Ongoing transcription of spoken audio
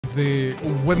the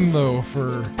window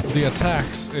for the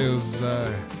attacks is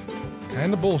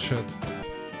kind of bullshit.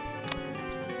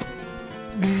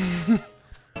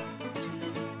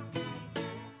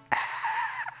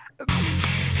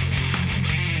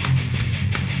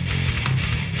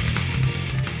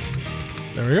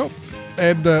 There we go.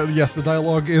 And yes, the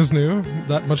dialogue is new.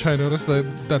 That much I noticed.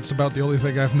 That's about the only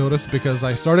thing I've noticed because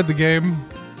I started the game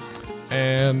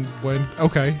and went,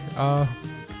 okay,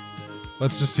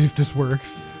 let's just see if this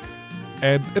works.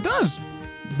 And it does.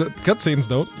 The cutscenes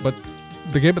don't, but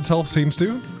the game itself seems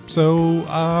to. So,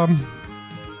 I'm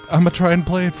gonna try and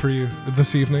play it for you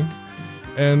this evening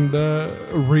and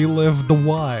relive the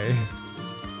why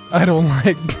I don't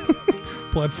like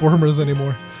platformers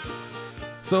anymore.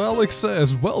 So Alex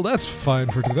says, well, that's fine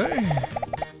for today.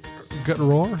 Gut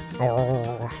roar.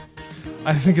 Oh,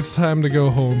 I think it's time to go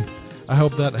home. I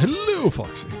hope that... Hello,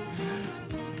 Foxy.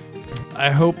 I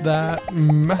hope that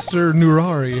Master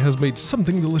Nurari has made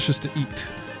something delicious to eat.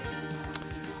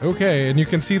 Okay, and you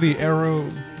can see the arrow.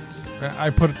 I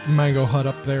put Mango Hut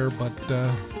up there, but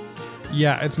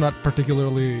yeah, it's not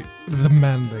particularly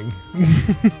demanding.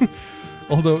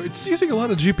 Although it's using a lot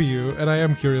of GPU, and I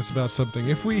am curious about something.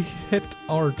 If we hit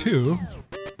R2...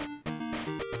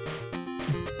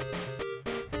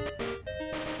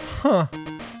 Huh.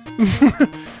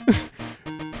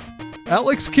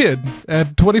 Alex Kidd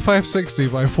at 2560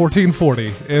 by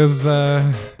 1440 is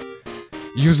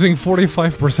using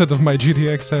 45% of my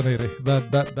GTX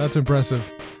 1080. That's impressive.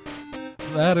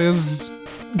 That is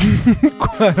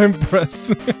quite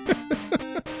impressive.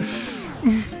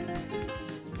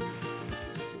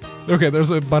 Okay, there's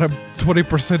about a 20%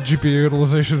 GPU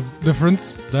utilization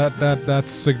difference.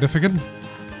 That's significant.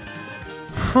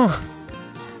 Huh.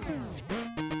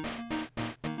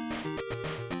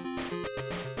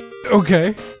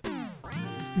 Okay.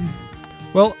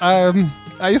 Well,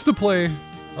 I used to play...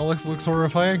 Alex looks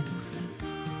horrifying.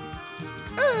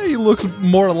 He looks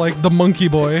more like the Monkey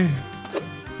Boy.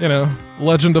 You know,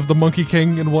 Legend of the Monkey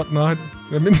King and whatnot.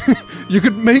 I mean, you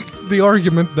could make the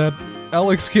argument that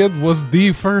Alex Kidd was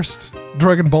the first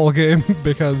Dragon Ball game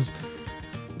because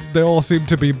they all seem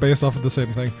to be based off of the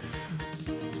same thing.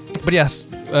 But yes,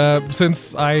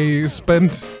 since I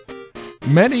spent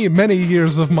many, many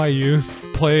years of my youth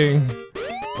playing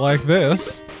like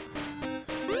this,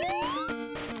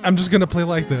 I'm just gonna play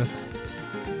like this.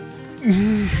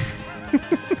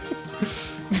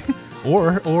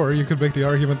 Or you could make the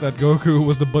argument that Goku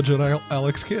was the budget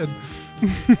Alex Kidd.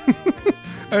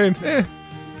 I mean,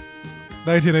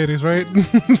 1980s, right?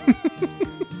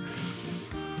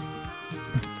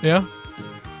 Yeah?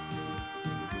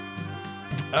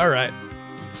 Alright.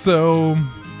 So,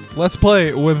 let's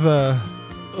play with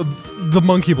the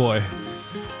Monkey Boy.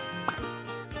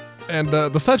 And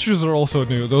the statues are also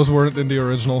new. Those weren't in the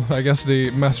original. I guess the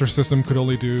Master System could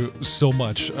only do so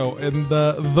much. Oh, and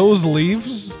those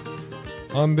leaves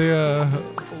on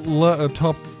the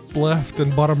top left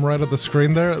and bottom right of the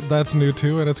screen there, that's new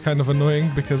too, and it's kind of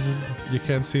annoying because you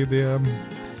can't see the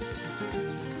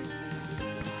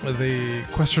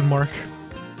question mark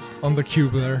on the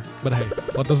cube there. But hey,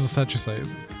 what does the statue say?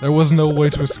 There was no way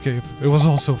to escape. It was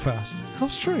all so fast. How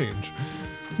strange.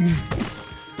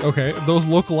 Okay, those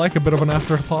look like a bit of an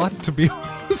afterthought, to be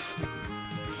honest.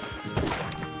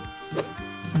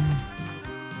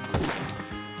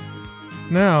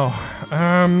 Now,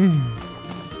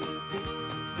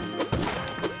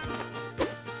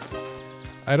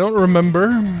 I don't remember.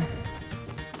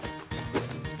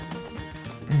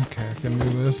 Okay, I can do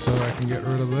this so I can get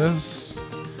rid of this.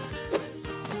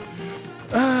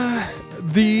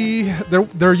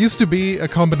 There used to be a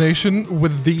combination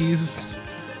with these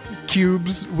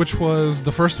cubes, which was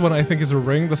the first one I think is a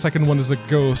ring, the second one is a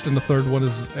ghost, and the third one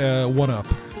is one-up.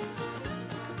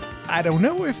 I don't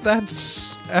know if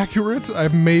that's accurate. I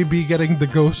may be getting the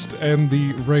ghost and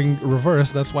the ring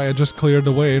reversed. That's why I just cleared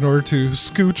the way in order to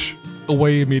scooch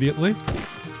away immediately.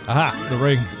 Aha, the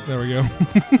ring. There we go.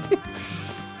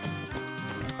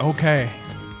 Okay.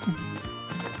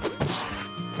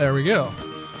 There we go.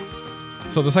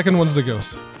 So the second one's the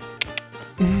ghost.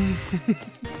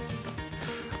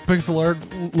 Pixel art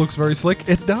looks very slick.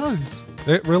 It does.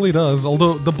 It really does.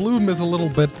 Although the bloom is a little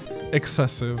bit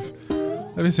excessive.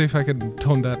 Let me see if I can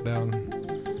tone that down.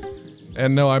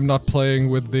 And no, I'm not playing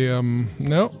with the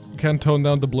no, can't tone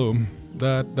down the bloom.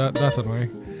 That's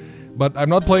annoying. But I'm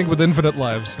not playing with infinite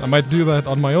lives. I might do that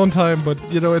on my own time, but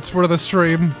you know, it's for the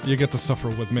stream. You get to suffer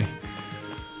with me.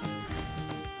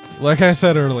 Like I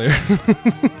said earlier.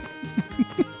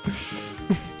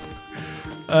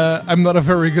 I'm not a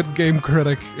very good game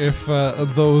critic if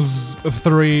those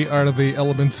three are the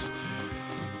elements.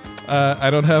 I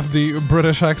don't have the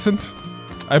British accent.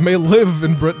 I may live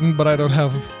in Britain, but I don't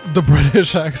have the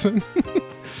British accent.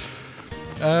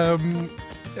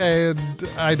 And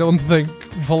I don't think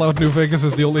Fallout New Vegas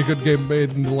is the only good game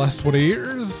made in the last 20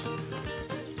 years.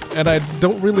 And I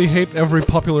don't really hate every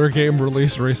popular game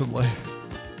released recently.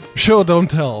 Show Don't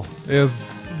Tell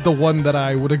is the one that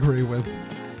I would agree with.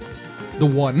 The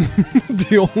one.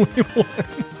 The only one.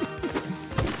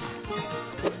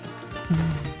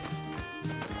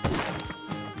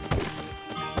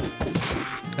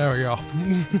 There we go.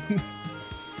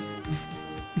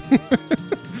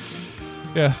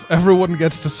 Yes, everyone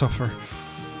gets to suffer.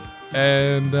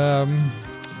 And,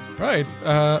 right,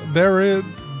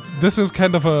 this is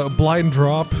kind of a blind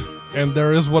drop, and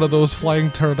there is one of those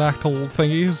flying pterodactyl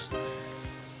thingies.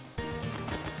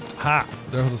 Ha!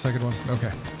 There's the second one.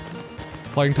 Okay.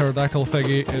 Flying pterodactyl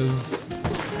thingy is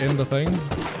in the thing.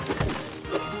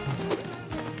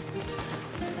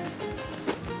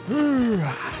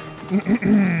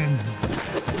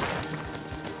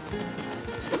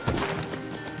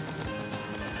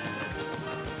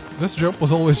 This jump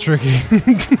was always tricky.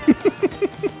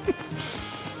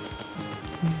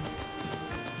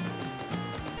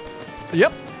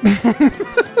 Yep.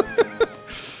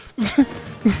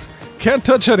 Can't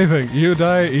touch anything. You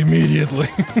die immediately.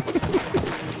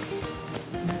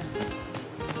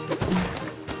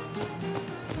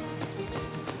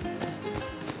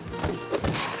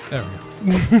 There we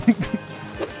go.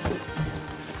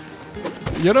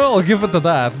 You know, I'll give it to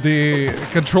that. The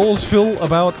controls feel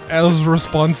about as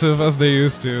responsive as they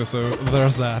used to, so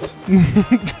there's that.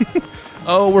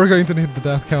 Oh, we're going to need the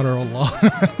death counter a lot.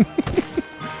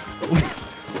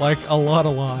 Like, a lot.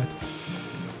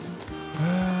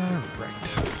 Right.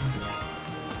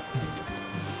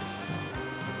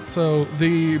 So,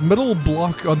 the middle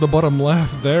block on the bottom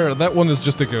left there, that one is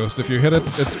just a ghost. If you hit it,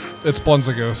 it spawns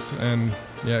a ghost, and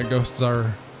yeah, ghosts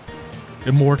are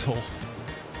immortal.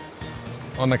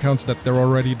 On accounts that they're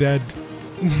already dead.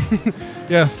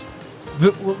 Yes,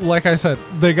 like I said,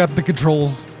 they got the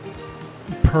controls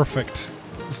perfect.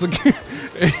 It's, like,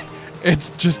 it's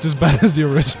just as bad as the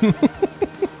original.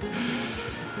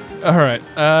 Alright,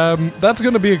 that's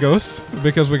gonna be a ghost,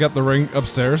 because we got the ring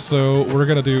upstairs, so we're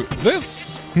gonna do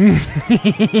this! And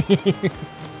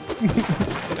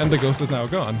the ghost is now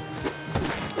gone.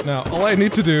 Now, all I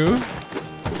need to do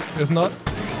is not...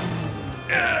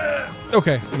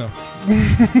 Okay, no.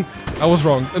 I was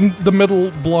wrong. And the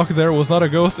middle block there was not a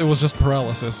ghost, it was just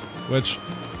paralysis. Which,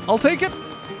 I'll take it!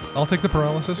 I'll take the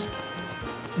paralysis.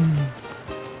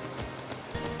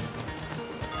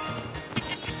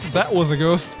 That was a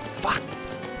ghost. Fuck!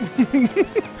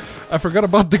 I forgot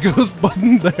about the ghost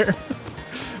button there.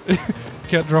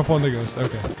 Can't drop on the ghost,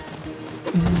 okay.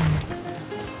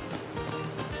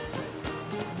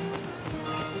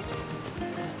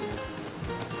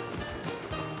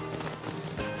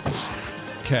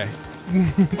 Okay.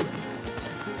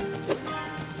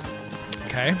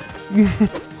 Okay.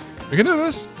 We can do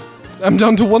this. I'm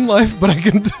down to 1 life, but I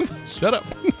can do this. Shut up.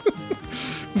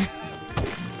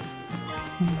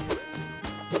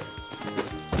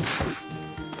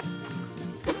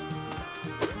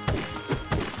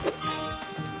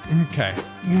 Okay.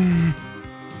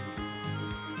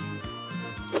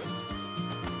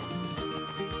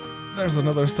 There's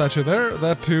another statue there.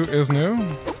 That too is new.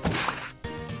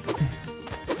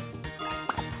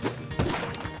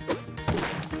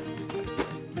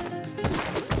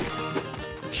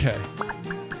 Okay.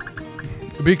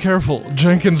 Be careful.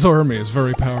 Jenkins' army is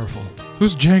very powerful.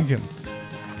 Who's Jenkin?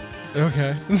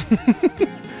 Okay.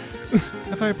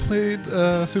 Have I played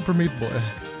Super Meat Boy?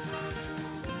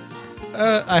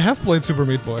 I have played Super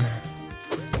Meat Boy.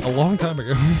 A long time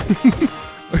ago.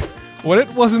 When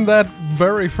it wasn't that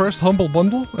very first Humble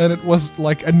Bundle, and it was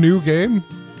like a new game.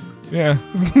 Yeah.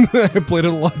 I played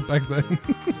it a lot back then.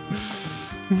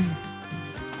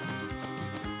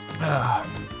 Ah.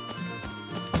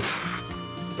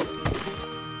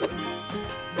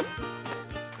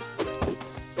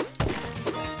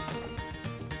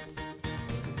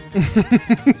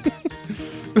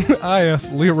 Ah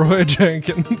yes, Leroy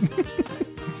Jenkins.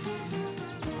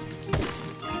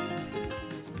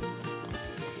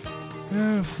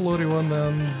 Yeah, floaty one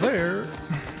down there.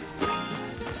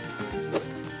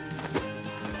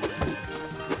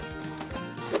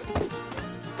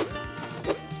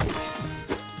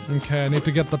 Okay, I need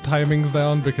to get the timings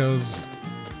down because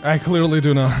I clearly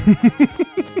do not.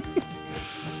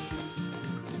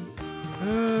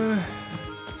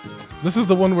 This is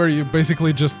the one where you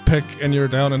basically just pick and you're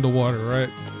down in the water, right?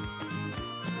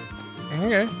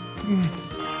 Okay.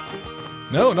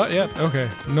 No, not yet. Okay,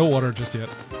 no water just yet.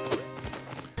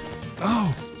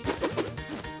 Oh!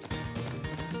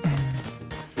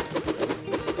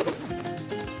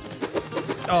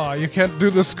 Oh, you can't do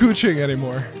the scooching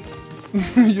anymore.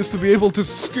 You used to be able to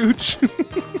scooch.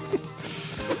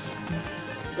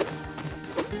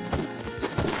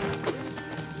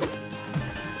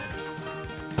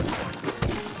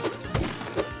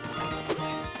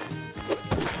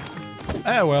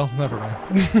 Ah, well, never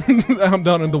mind. I'm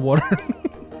down in the water.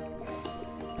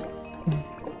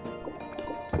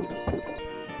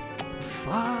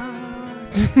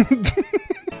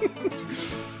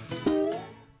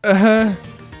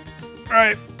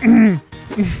 Right.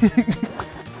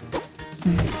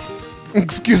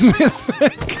 Excuse me a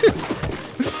sec.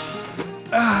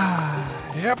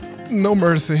 Yep, no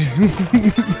mercy.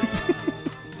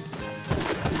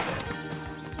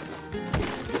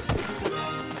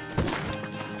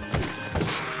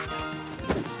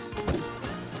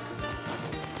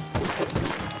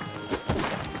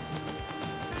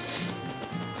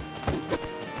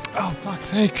 Oh, fuck's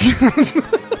sake.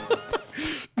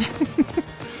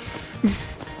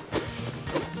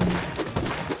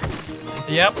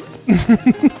 Yep.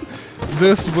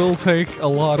 This will take a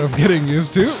lot of getting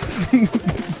used to.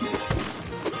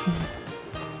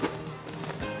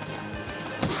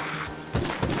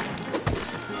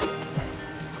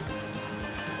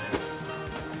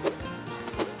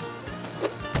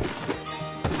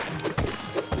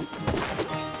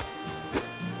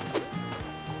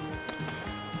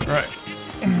 Right.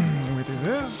 We do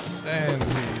this, and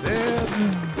he did.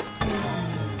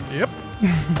 Yep.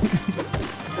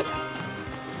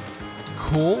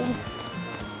 Cool.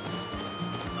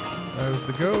 There's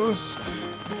the ghost.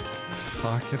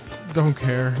 Fuck it. Don't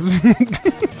care.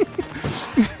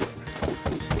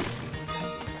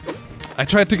 I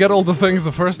tried to get all the things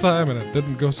the first time and it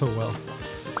didn't go so well.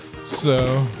 So,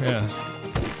 yes.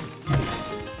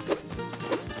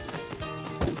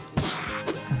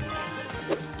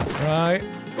 Right.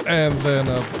 And then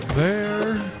up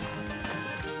there.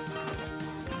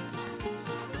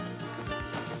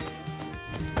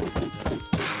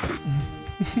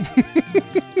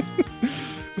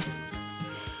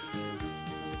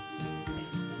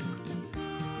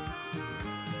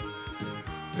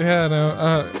 Yeah,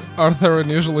 no, Arthur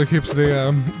usually keeps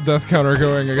the death counter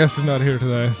going. I guess he's not here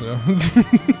today, so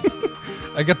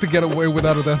I get to get away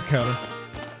without a death counter.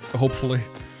 Hopefully.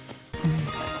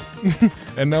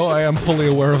 And no, I am fully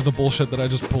aware of the bullshit that I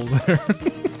just pulled there.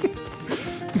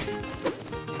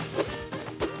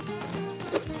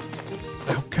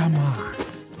 Oh, come on.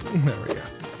 There we go.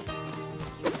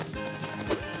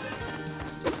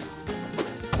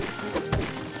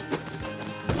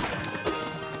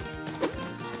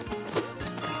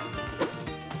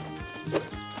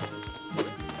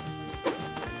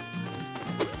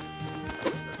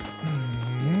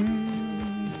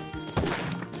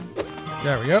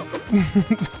 There we go.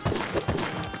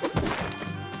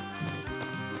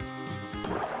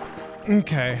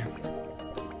 Okay.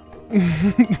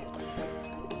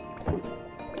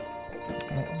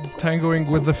 Tangoing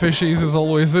with the fishies is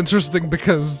always interesting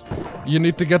because you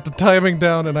need to get the timing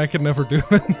down and I can never do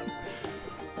it.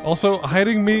 Also,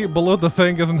 hiding me below the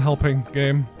thing isn't helping,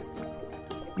 game.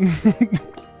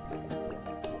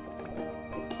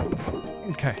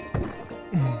 Okay.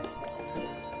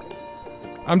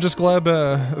 I'm just glad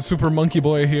Super Monkey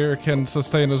Boy here can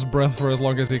sustain his breath for as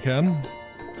long as he can.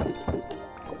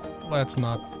 Let's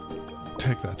not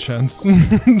take that chance.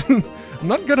 I'm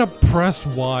not gonna press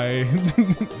Y.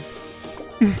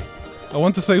 I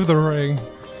want to save the ring.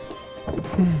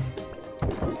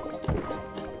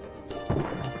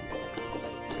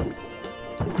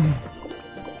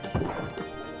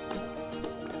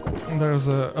 There's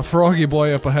a froggy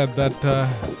boy up ahead that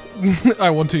I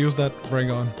want to use that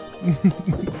ring on.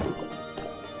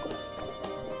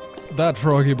 That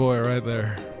froggy boy right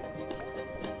there.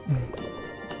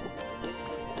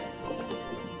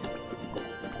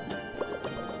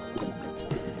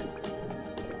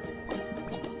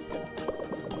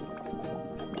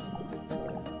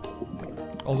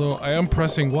 Although I am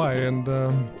pressing Y and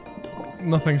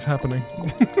nothing's happening.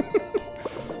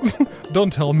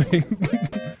 Don't tell me.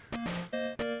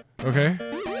 Okay.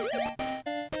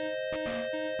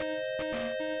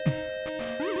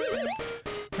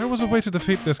 There was a way to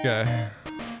defeat this guy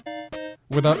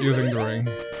without using the ring.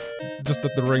 Just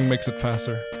that the ring makes it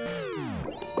faster.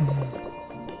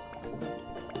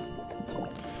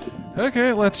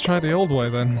 Okay, let's try the old way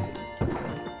then.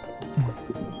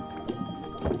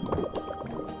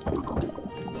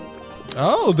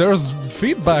 Oh, there's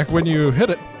feedback when you hit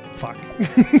it. Fuck.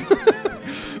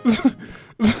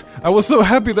 I was so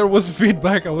happy there was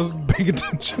feedback, I wasn't paying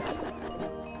attention.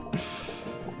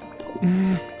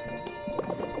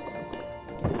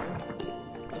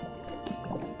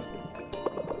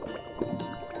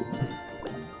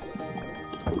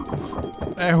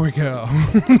 There we go.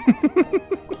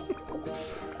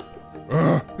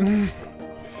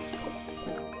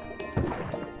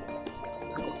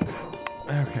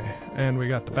 Okay, and we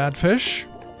got the bad fish.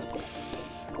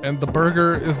 And the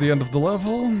burger is the end of the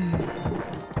level.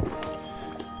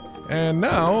 And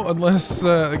now, unless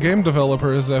game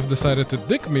developers have decided to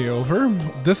dick me over,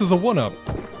 this is a 1-up.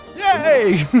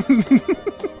 Yay!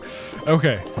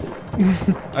 Okay.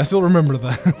 I still remember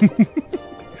that.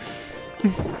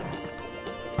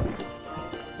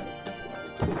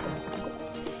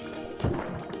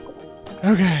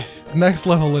 Okay, next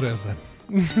level it is then.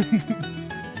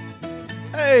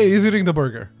 Hey, he's eating the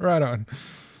burger. Right on.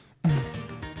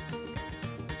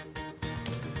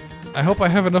 I hope I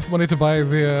have enough money to buy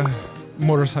the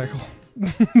motorcycle.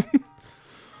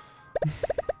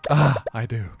 Ah, I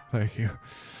do. Thank you.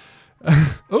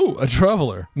 Oh, a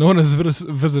traveler. No one has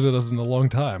visited us in a long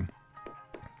time.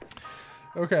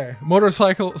 Okay,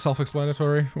 motorcycle,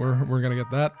 self-explanatory. We're gonna get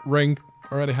that. Ring,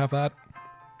 already have that.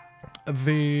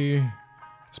 The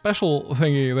special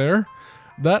thingy there,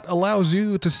 that allows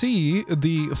you to see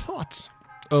the thoughts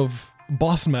of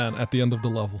Boss Man at the end of the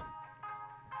level.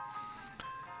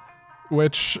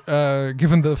 Which,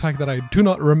 given the fact that I do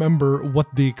not remember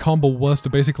what the combo was to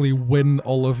basically win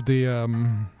all of the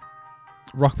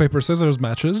rock, paper, scissors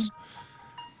matches.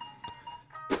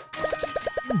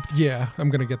 Yeah, I'm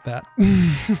gonna get that.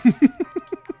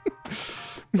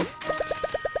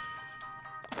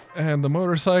 And the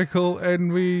motorcycle,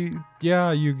 and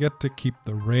yeah, you get to keep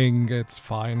the ring, it's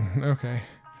fine, okay.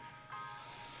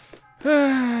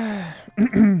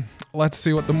 Let's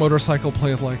see what the motorcycle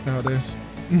plays like nowadays.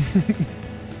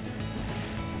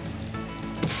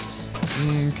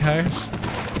 Okay.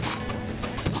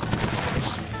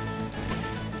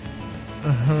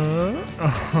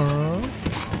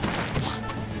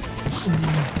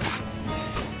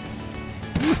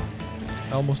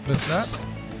 I almost missed that.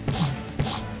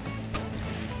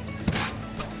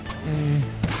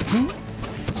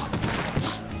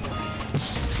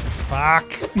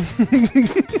 Fuck.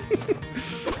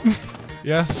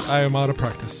 Yes, I am out of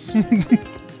practice.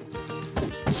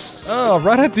 Oh,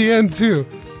 right at the end too.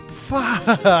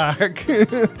 Fuck.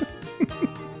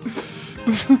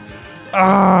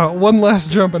 Ah, one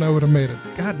last jump and I would have made it.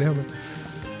 God damn it.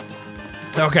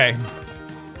 Okay.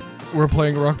 We're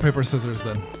playing rock, paper, scissors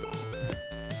then.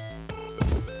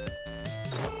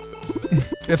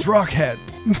 It's Rockhead.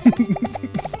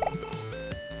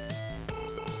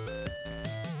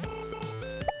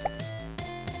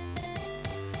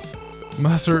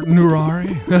 Master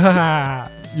Nurari?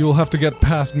 You'll have to get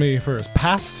past me first.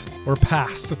 Past or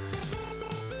past?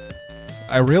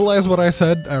 I realize what I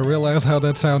said. I realize how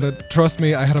that sounded. Trust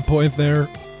me, I had a point there.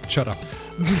 Shut up.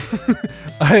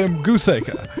 I am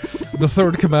Guseka, the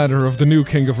third commander of the new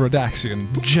king of Redaxion,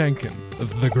 Jenkin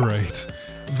the Great.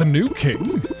 The new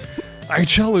king? I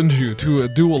challenge you to a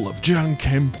duel of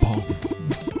Jankin Pong.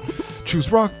 Choose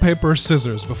rock, paper,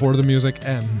 scissors before the music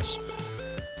ends.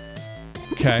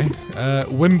 Okay,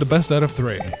 win the best out of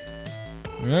 3.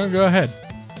 Yeah, go ahead.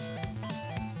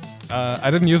 I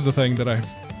didn't use the thing, did I?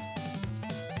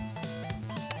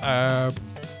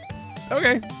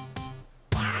 Okay.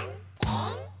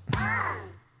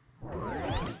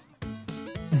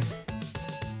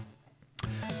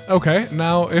 Okay,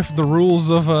 now if the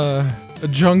rules of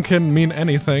Junkin mean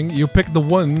anything, you pick the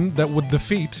one that would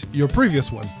defeat your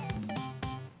previous one.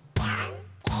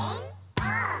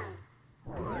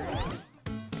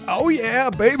 Oh yeah,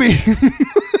 baby!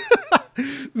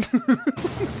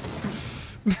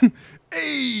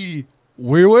 Hey!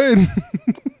 We win!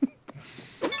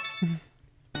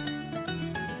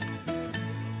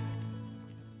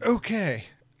 Okay,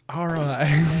 alright.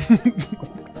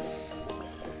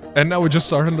 And now we just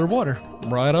start underwater.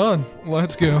 Right on,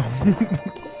 let's go.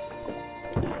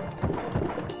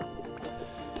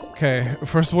 Okay,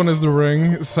 first one is the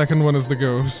ring, second one is the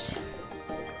ghost.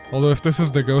 Although if this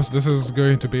is the ghost, this is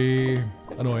going to be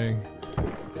annoying.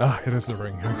 Ah, it is the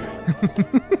ring, okay.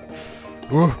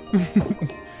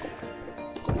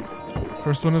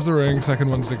 First one is the ring, second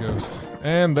one's the ghost.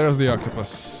 And there's the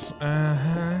octopus.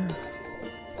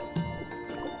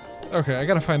 Okay, I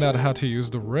gotta find out how to use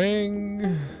the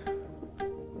ring.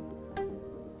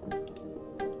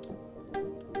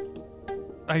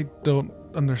 I don't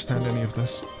understand any of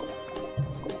this.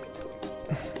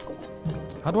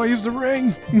 How do I use the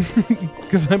ring?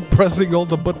 Because I'm pressing all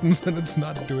the buttons and it's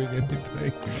not doing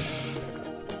anything.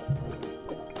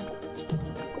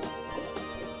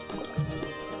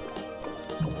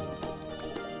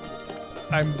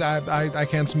 I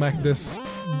can't smack this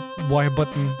Y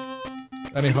button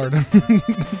any harder.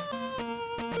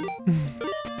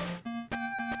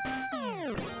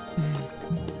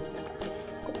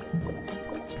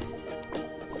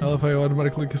 love how you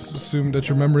automatically assume that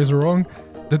your memories are wrong.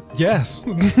 Yes,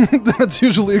 that's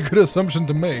usually a good assumption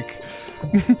to make.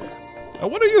 I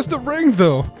want to use the ring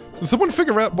though. Does someone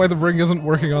figure out why the ring isn't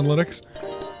working on Linux?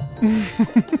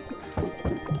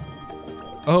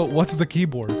 Oh, what's the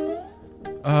keyboard?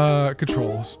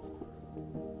 Controls.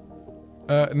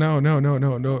 No,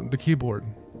 the keyboard.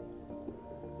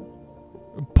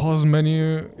 Pause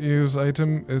menu, use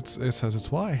item, it says it's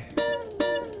Y.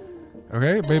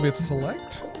 Okay, maybe it's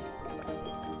select?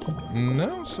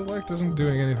 No, select isn't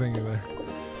doing anything either.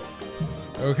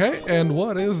 Okay, and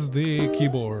what is the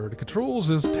keyboard?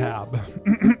 Controls is tab.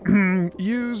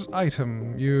 Use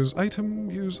item, use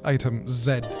item,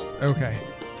 Z. Okay.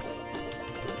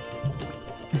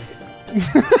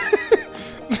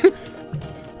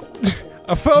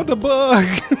 I found a bug!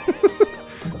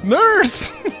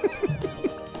 Nurse!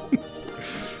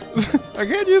 I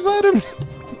can't use items!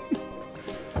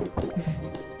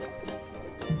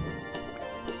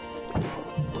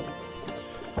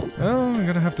 Oh, I'm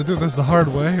gonna have to do this the hard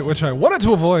way, which I wanted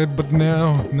to avoid, but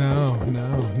no.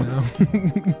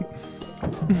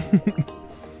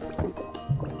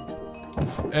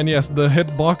 And yes, the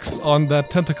hitbox on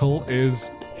that tentacle is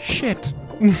shit.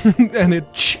 And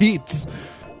it cheats.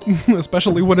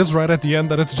 Especially when it's right at the end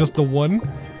that it's just the one.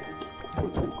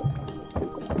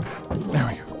 There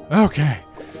we go. Okay.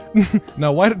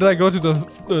 Now, why did I go to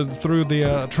through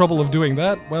the trouble of doing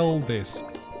that? Well, this.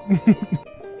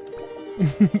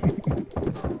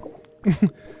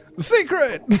 The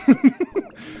secret!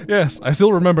 Yes, I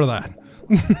still remember that.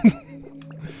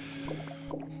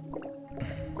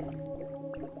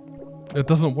 It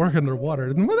doesn't work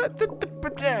underwater.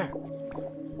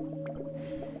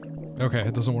 Okay,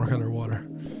 it doesn't work underwater.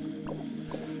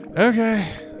 Okay,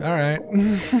 alright.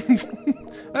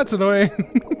 That's annoying.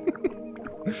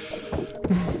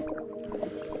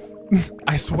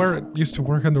 I swear it used to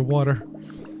work underwater.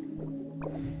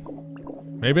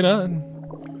 Maybe not.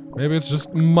 Maybe it's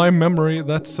just my memory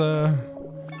that's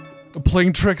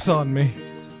playing tricks on me.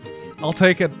 I'll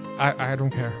take it. I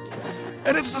don't care.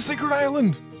 And it's the secret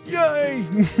island! Yay!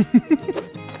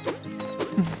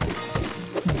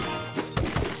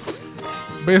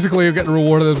 Basically, you get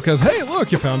rewarded because, hey,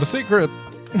 look, you found a secret.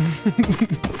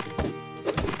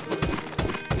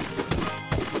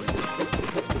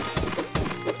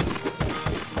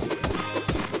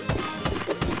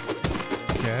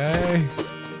 Okay.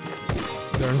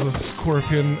 There's a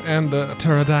scorpion and a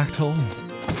pterodactyl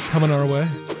coming our way.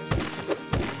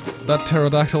 That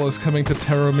pterodactyl is coming to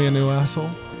terror me a new asshole.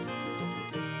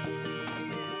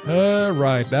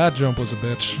 Right, that jump was a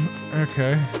bitch.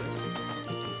 Okay.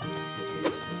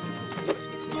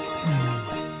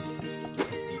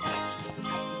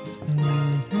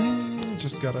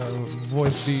 Just gotta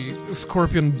avoid the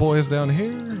scorpion boys down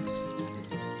here.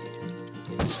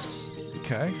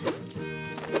 Okay.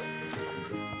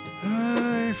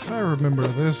 If I remember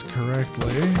this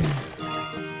correctly...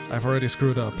 I've already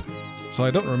screwed up, so I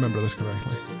don't remember this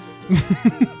correctly.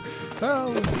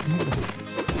 Well,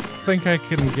 I think I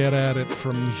can get at it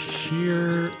from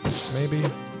here, maybe?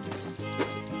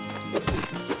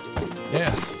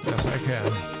 Yes, I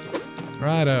can.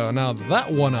 Righto, now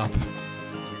that one up.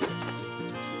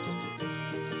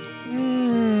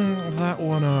 That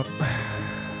one up.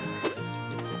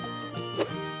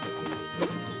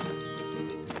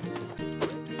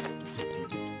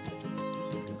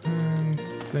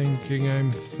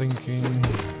 I'm thinking.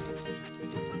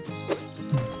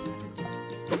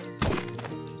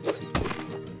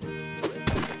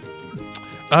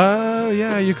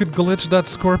 Yeah, you could glitch that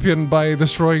scorpion by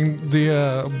destroying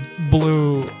the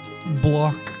blue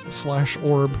block /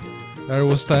 orb that I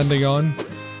was standing on.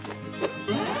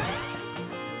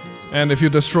 And if you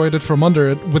destroyed it from under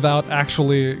it without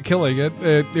actually killing it,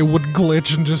 it would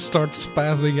glitch and just start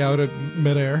spazzing out in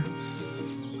midair.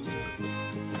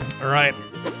 Alright.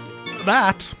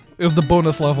 That is the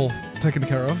bonus level taken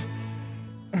care of.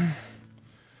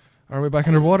 Are we back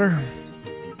underwater?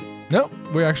 Nope,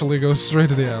 we actually go straight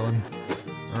to the island.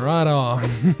 Right on.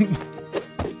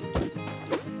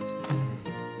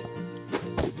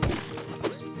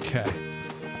 Okay.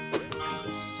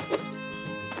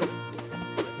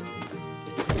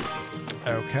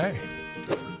 Okay.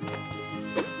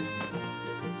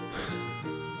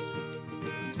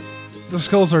 The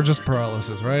skulls are just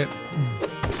paralysis, right?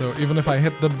 So even if I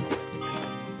hit them,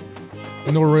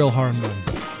 no real harm done.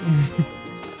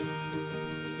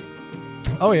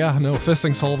 Oh yeah, no,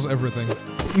 fisting solves everything.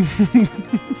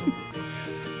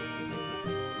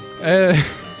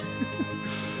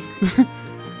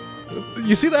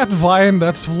 You see that vine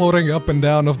that's floating up and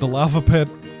down of the lava pit?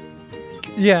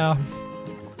 Yeah.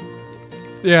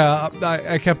 Yeah,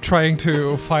 I kept trying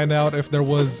to find out if there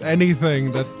was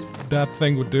anything that that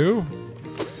thing would do.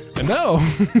 And no!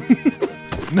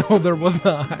 No, there was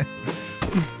not.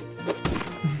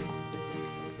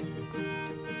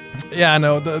 Yeah,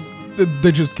 no,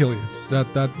 they just kill you.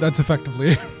 That's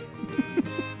effectively it.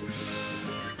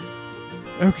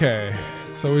 Okay,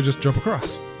 so we just jump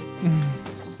across.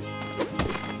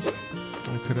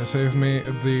 Could have saved me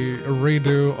the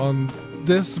redo on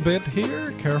this bit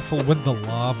here. Careful with the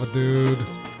lava, dude.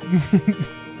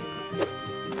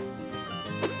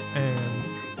 And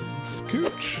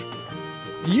scooch.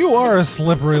 You are a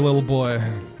slippery little boy.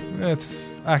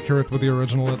 It's accurate with the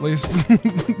original, at least.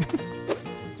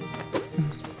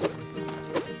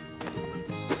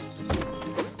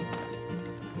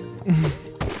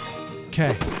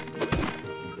 Okay.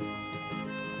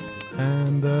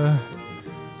 And,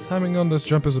 timing on this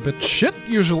jump is a bit shit,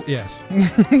 usually. Yes.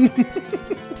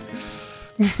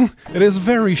 It is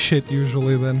very shit,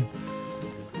 usually, then.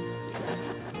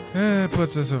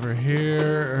 Puts this over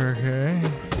here. Okay.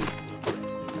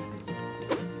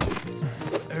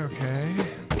 Okay.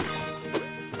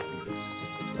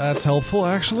 That's helpful,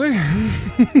 actually.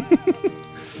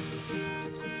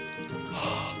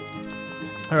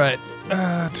 Alright.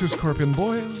 2 scorpion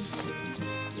boys.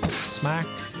 Smack.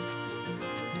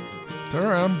 Turn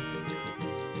around.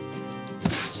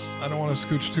 I don't want to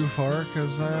scooch too far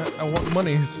because I want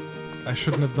monies. I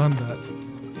shouldn't have done that.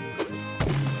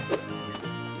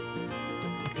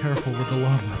 Be careful with the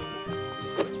lava.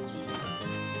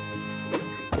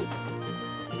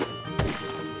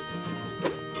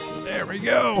 There we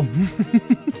go.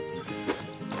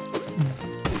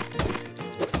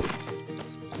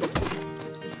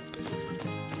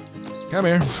 Come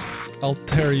here. I'll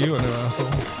tear you a new asshole.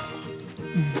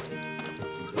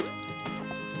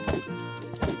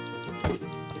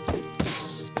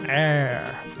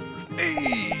 Air.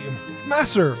 Hey!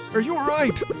 Master, are you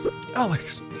alright?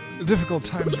 Alex, difficult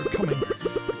times are coming.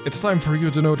 It's time for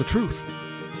you to know the truth.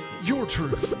 Your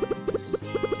truth.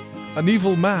 An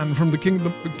evil man from the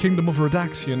kingdom of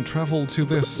Redaxian traveled to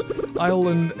this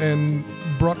island and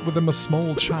brought with him a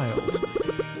small child.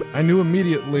 I knew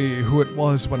immediately who it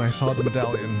was when I saw the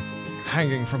medallion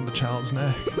hanging from the child's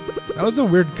neck. That was a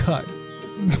weird cut.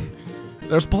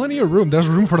 There's plenty of room. There's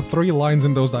room for 3 lines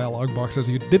in those dialogue boxes.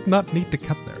 You did not need to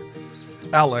cut there.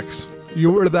 Alex,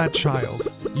 you were that child.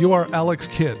 You are Alex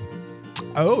Kidd.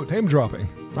 Oh, name dropping.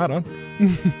 Right on.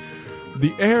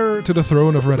 The heir to the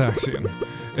throne of Redaxian.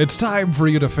 It's time for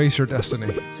you to face your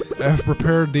destiny. I have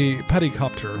prepared the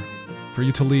pedicopter for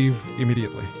you to leave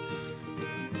immediately.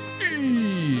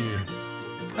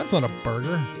 That's not a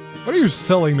burger. What are you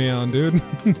selling me on, dude?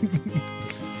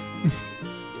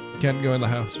 Can't go in the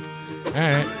house.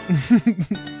 Alright.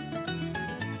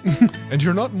 And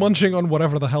you're not munching on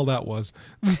whatever the hell that was.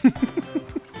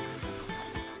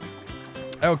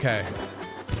 Okay.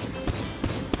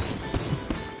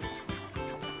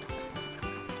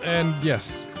 And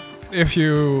yes, if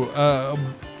you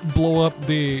blow up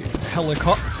the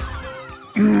helicopter...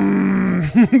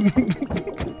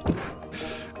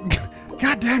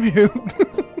 God damn you!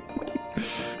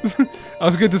 I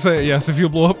was going to say, yes, if you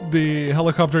blow up the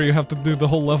helicopter, you have to do the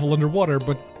whole level underwater,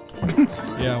 but...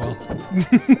 yeah, well...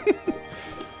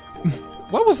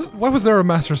 Why was there a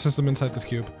master system inside this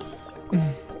cube?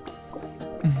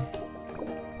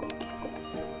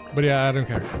 But yeah, I don't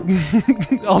care.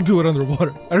 I'll do it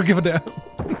underwater. I don't give a damn.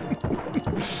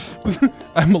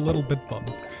 I'm a little bit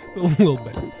bummed. A little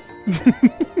bit.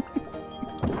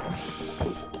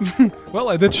 Well,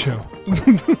 I did show.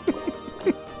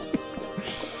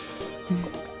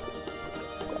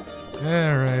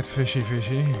 Alright, fishy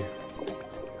fishy.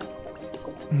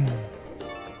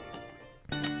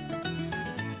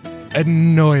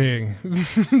 Annoying.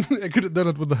 I could have done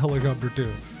it with the helicopter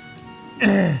too.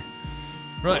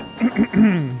 Right.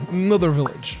 Another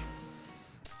village.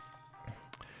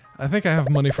 I think I have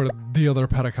money for the other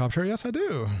pedicopter. Yes, I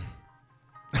do.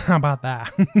 How about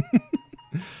that?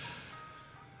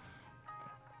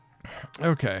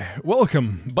 Okay.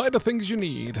 Welcome. Buy the things you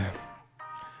need.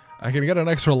 I can get an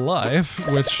extra life,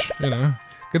 which, you know,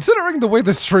 considering the way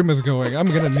this stream is going, I'm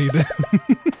gonna need it.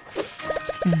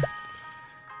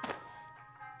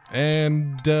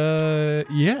 And,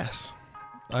 yes.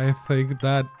 I think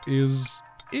that is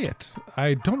it.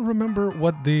 I don't remember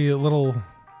what the little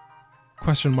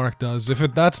question mark does. If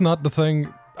that's not the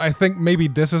thing, I think maybe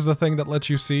this is the thing that lets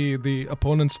you see the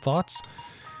opponent's thoughts.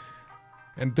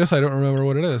 And this I don't remember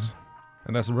what it is.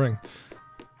 And that's the ring.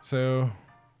 So,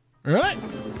 alright.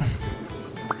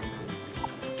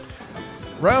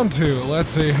 Round 2.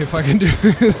 Let's see if I can do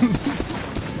this.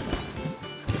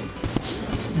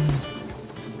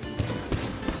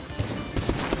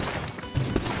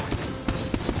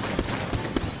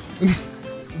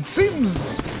 It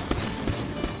seems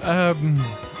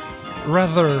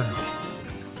rather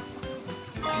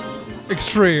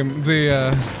extreme,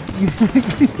 the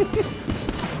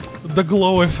the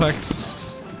glow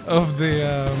effects of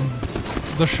the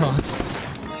shots.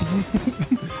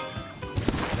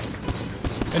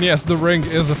 And yes, the ring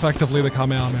is effectively the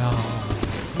Kamehameha.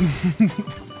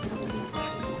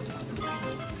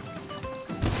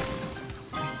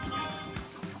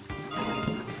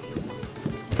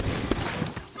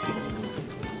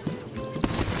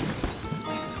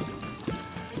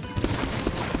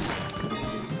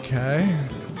 Okay.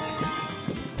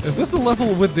 Is this the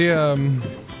level with the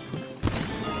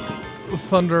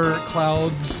thunder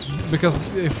clouds? Because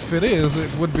if it is,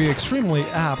 it would be extremely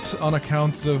apt on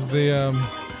account of the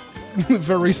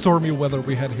very stormy weather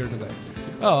we had here today.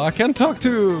 Oh, I can't pet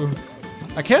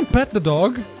the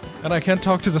dog, and I can't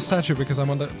talk to the statue because I'm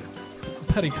on the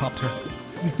pedicopter.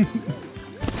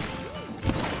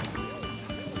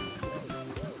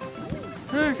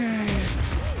 Okay.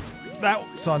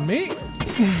 That's on me.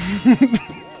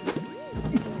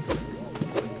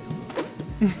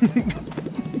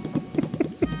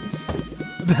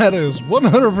 That is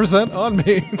 100% on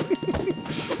me.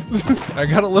 I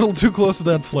got a little too close to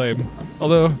that flame.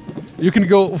 Although, you can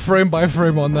go frame by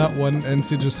frame on that one and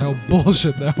see just how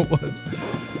bullshit that was.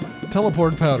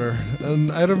 Teleport powder.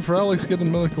 An item for Alex Kid in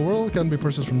Mythical World can be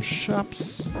purchased from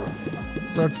shops.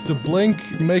 Starts to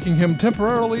blink, making him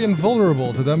temporarily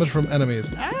invulnerable to damage from enemies.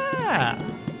 Ah!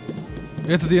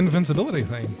 It's the invincibility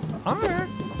thing. Alright.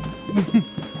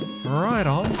 Right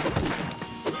on.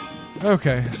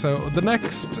 Okay, so the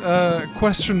next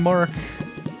question mark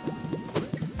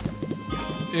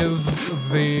is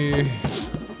the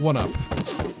 1-up.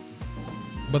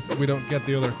 But we don't get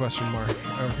the other question mark,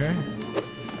 okay?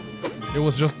 It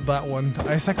was just that one.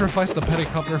 I sacrificed the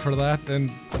pedicopter for that,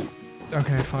 and...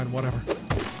 Okay, fine, whatever.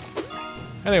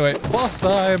 Anyway, boss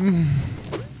time!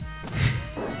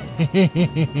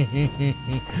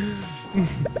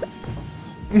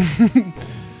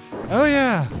 Oh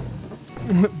yeah!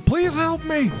 Please help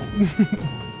me!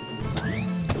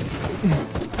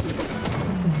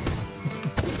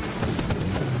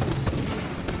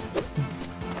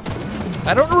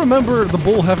 I don't remember the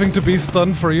bull having to be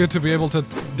stunned for you to be able to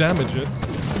damage it.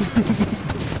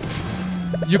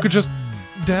 You could just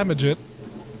damage it.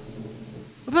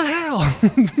 What the hell?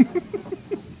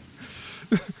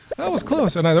 That was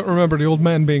close, and I don't remember the old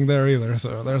man being there either,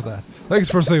 so there's that. Thanks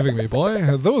for saving me,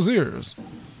 boy. Those ears.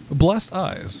 Blessed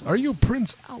eyes. Are you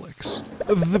Prince Alex?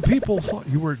 The people thought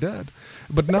you were dead,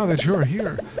 but now that you're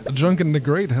here, Junkin the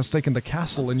Great has taken the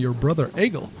castle and your brother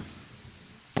Egil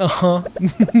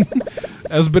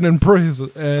has been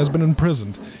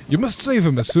imprisoned. You must save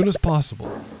him as soon as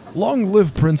possible. Long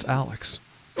live Prince Alex.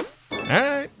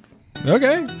 Alright.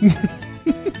 Okay.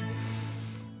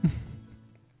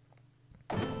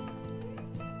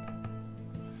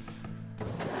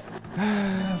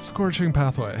 Scorching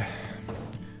pathway.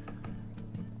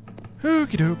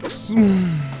 Okie dokes.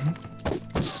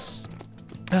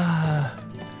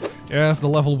 Yes, the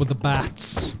level with the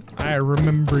bats. I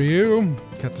remember you.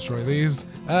 Can't destroy these.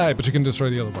 Aye, but you can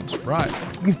destroy the other ones. Right.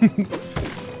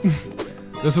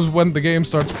 This is when the game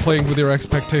starts playing with your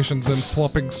expectations and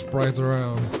swapping sprites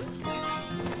around.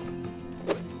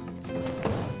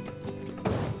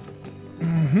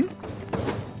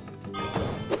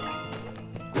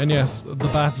 And yes, the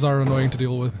bats are annoying to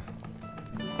deal with.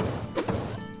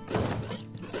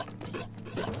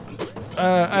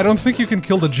 I don't think you can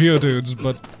kill the Geodudes,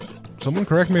 but someone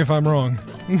correct me if I'm wrong.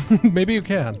 Maybe you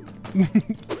can.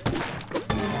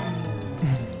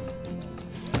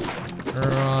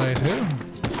 Right.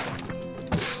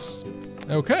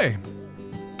 Okay.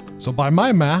 So by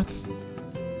my math,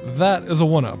 that is a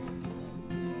 1-up.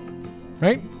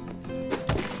 Right?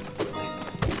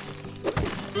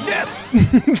 Yes!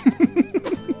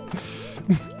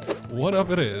 1-up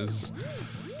it is.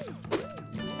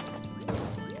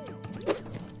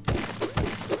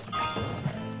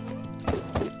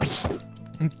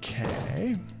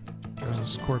 Okay. There's a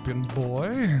scorpion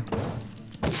boy.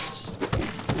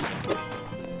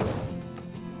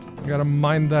 Gotta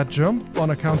mind that jump on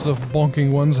accounts of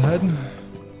bonking one's head.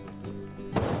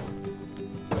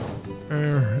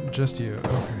 Just you.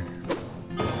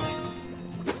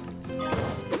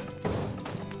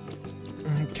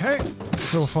 Okay. Okay.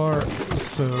 So far,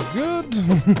 so good.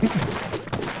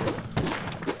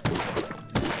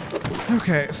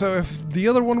 Okay, so if the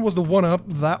other one was the 1-up,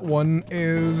 that one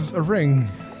is a ring.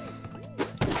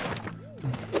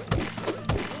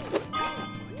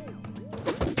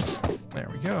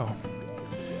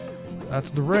 that's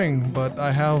the ring, but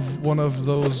I have one of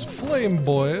those flame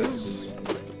boys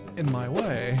in my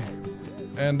way.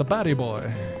 And the batty boy.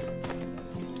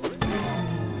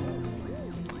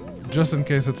 Just in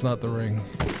case it's not the ring.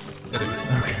 It is,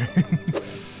 okay.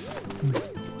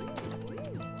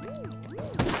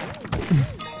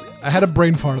 I had a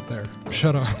brain fart there.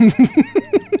 Shut up.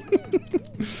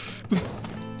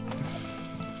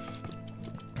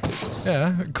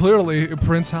 Yeah, clearly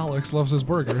Prince Alex loves his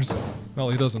burgers. Well,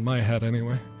 he does in my head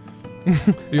anyway.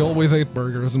 He always ate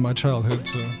burgers in my childhood,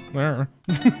 so there.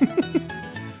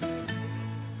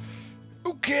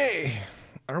 Okay,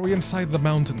 are we inside the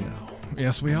mountain now?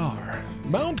 Yes, we are.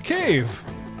 Mount Cave!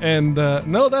 And,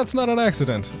 no, that's not an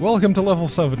accident. Welcome to level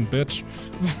 7, bitch.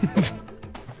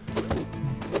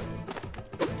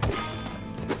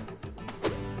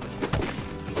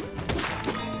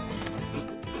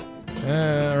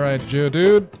 Alright,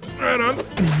 Geodude. Right on.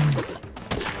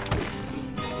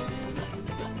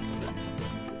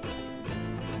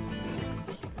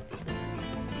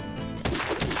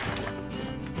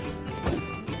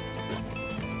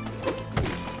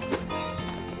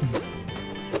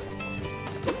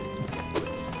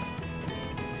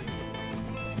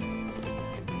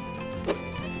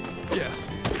 Yes.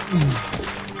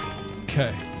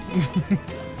 Okay.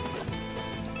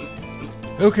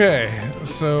 Okay,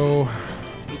 so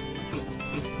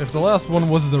if the last one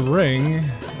was the ring,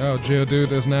 oh,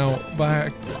 Geodude is now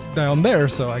back down there,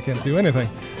 so I can't do anything.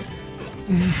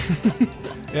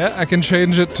 Yeah, I can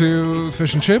change it to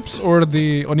fish and chips, or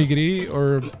the onigiri,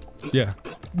 or yeah.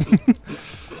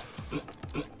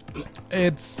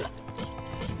 It's...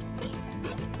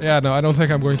 yeah, no, I don't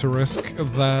think I'm going to risk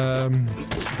the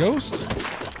ghost.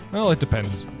 Well, it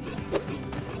depends.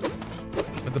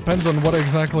 It depends on what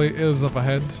exactly is up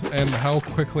ahead and how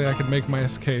quickly I can make my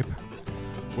escape.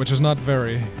 Which is not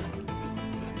very.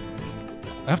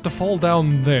 I have to fall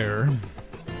down there.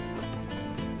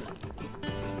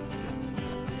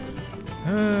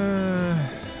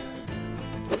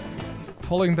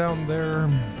 Falling down there...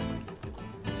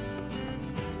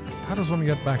 how does one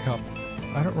get back up?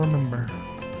 I don't remember.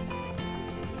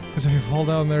 Because if you fall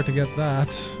down there to get that,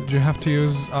 you have to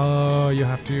use... you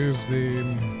have to use the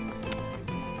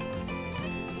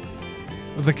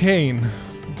cane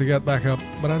to get back up,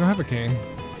 but I don't have a cane.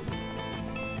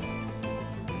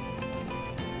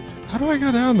 How do I go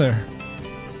down there?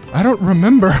 I don't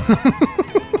remember.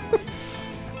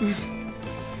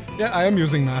 Yeah, I am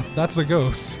using math. That's a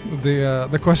ghost.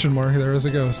 The question mark there is a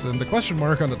ghost, and the question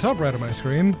mark on the top right of my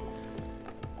screen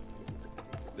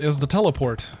is the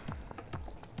teleport.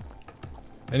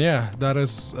 And yeah, that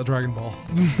is a Dragon Ball.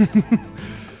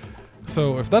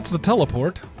 So if that's the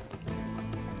teleport,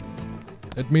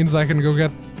 it means I can go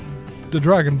get the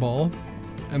Dragon Ball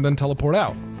and then teleport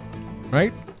out,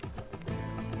 right?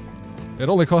 It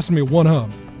only cost me 1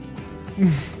 hub.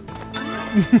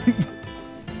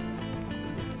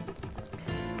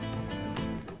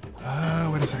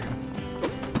 Wait a second.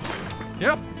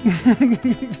 Yep.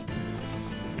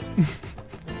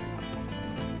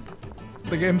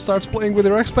 The game starts playing with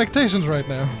your expectations right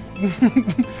now.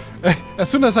 As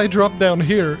soon as I dropped down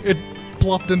here, it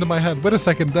plopped into my head. Wait a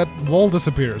second, that wall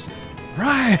disappears.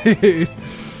 Right!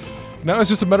 Now it's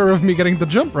just a matter of me getting the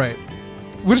jump right.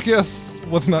 Which guess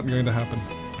what's not going to happen?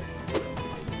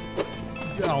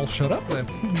 I'll shut up then.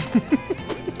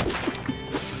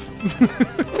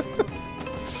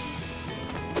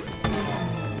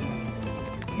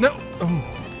 No! Oh.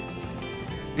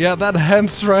 Yeah, that hand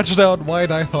stretched out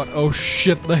wide, I thought, oh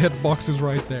shit, the hitbox is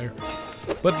right there.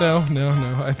 But no, no,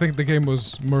 no, I think the game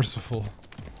was merciful.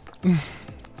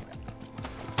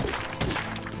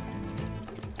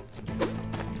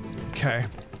 Okay.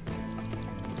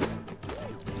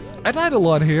 I died a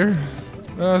lot here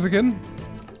when I was a kid.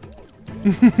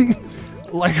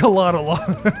 Like a lot.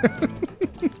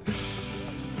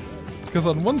 Because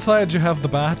on one side you have the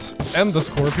bat and the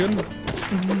scorpion.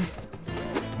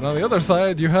 And on the other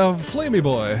side you have Flamey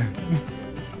Boy.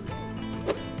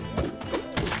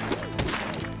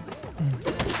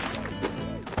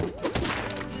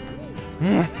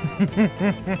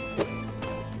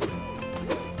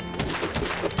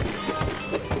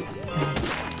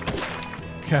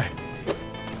 Okay.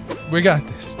 We got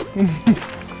this.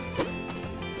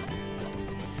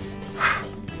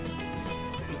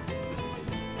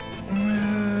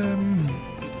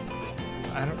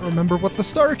 I don't remember what the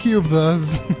star cube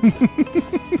does.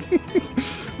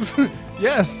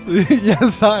 Yes,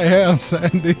 yes I am,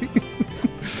 Sandy.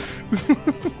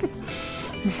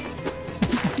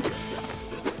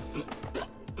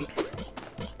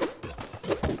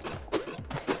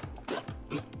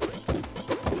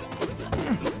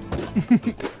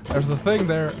 There's there's a thing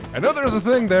there. I know there's a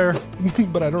thing there,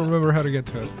 but I don't remember how to get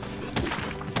to it.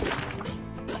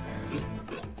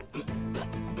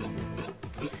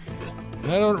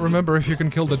 And I don't remember if you can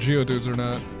kill the Geodudes or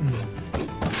not.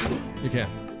 You can.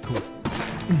 Cool.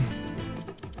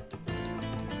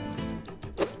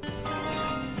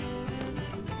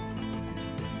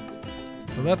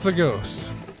 So that's a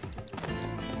ghost.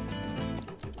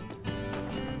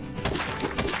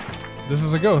 This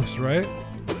is a ghost, right?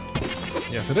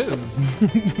 Yes, it is.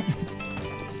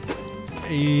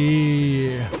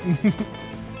 Yeah.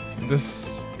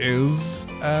 This is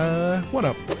one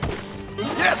up.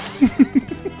 Yes!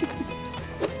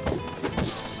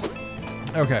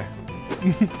 Okay.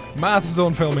 Maths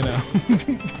don't fail me now.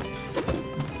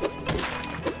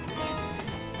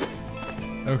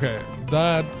 Okay,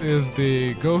 that is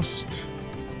the ghost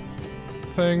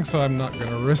thing, so I'm not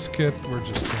gonna risk it. We're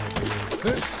just gonna do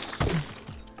this.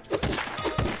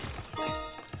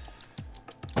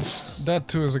 That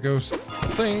too is a ghost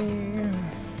thing.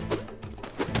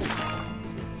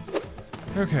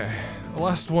 Okay, the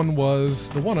last one was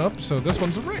the one-up, so this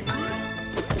one's a ring.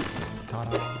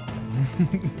 Ta-da.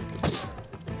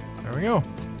 There we go.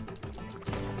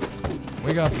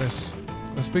 We got this.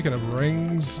 Speaking of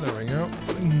rings, there we go.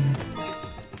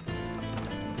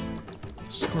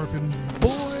 Scorpion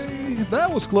boy. That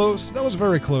was close. That was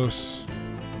very close.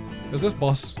 Is this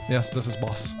boss? Yes, this is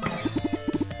boss.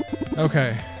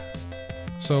 Okay.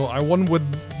 So I won with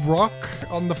rock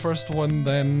on the first one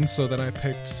then, so then I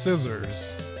picked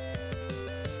scissors.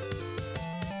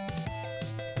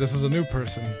 This is a new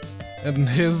person. And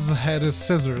his head is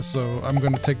scissors, so I'm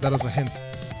gonna take that as a hint.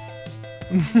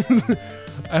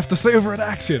 I have to say over an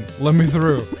action. Let me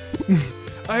through.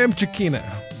 I am Chikina,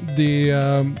 the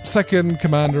second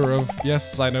commander of,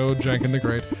 yes, I know, Janken the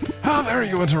Great. How dare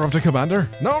you interrupt a commander?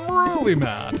 Now I'm really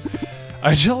mad.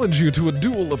 I challenge you to a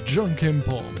duel of junk and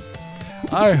palm.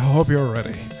 I hope you're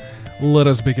ready. Let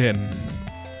us begin.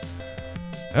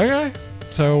 Okay,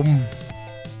 so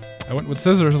I went with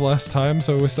scissors last time,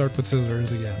 so we start with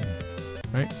scissors again.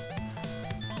 Right?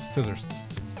 Scissors.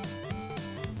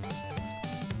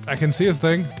 I can see his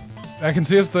thing. I can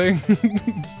see his thing.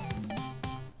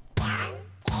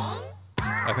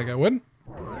 I think I win.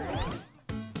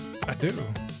 I do.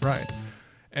 Right.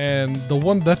 And the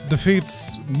one that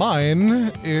defeats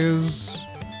mine is...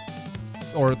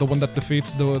 Or the one that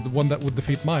defeats the one that would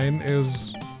defeat mine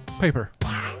is paper.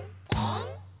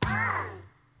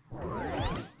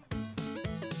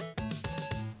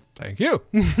 Thank you.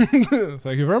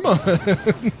 Thank you very much.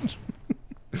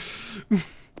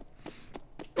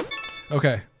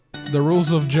 Okay. The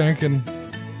rules of Janken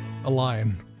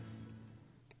align.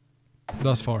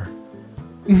 Thus far.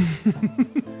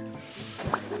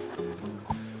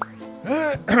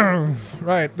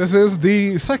 Right, this is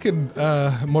the second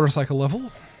motorcycle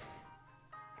level.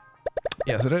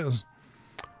 Yes, it is.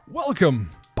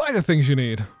 Welcome! Buy the things you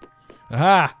need.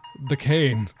 Aha! The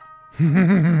cane.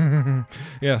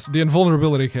 Yes, the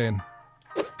invulnerability cane.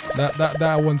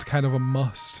 That one's kind of a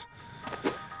must.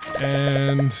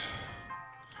 And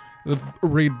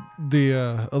read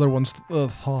the other one's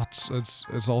thoughts.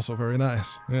 It's also very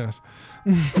nice. Yes.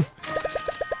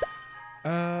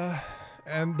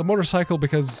 And the motorcycle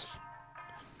because,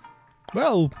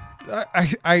 well,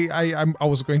 I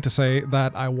was going to say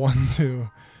that I want to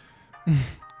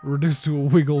reduce to a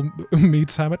wiggle meat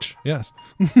sandwich. Yes.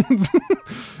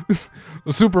 The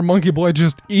Super Monkey Boy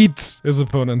just eats his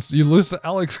opponents. You lose to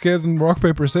Alex Kidd and rock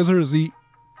paper scissors, he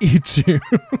eats you.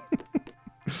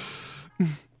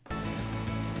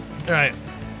 All right.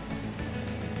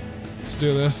 Let's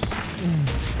do this.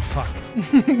 Fuck.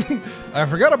 I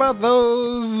forgot about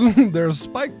those. There's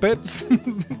spike pits.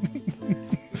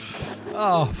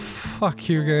 Oh, fuck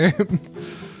you, game.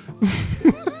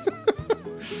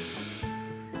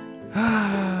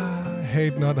 I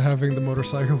hate not having the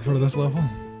motorcycle for this level.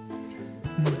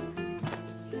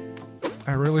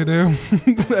 I really do.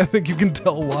 I think you can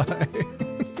tell why.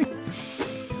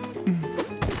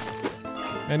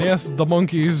 And yes, the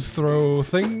monkeys throw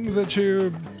things at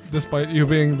you, despite you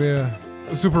being the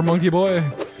Super Monkey Boy.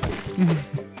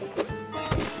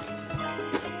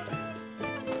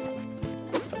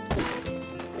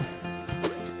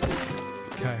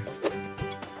 Okay.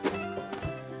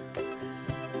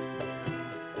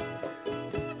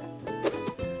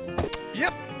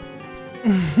 Yep.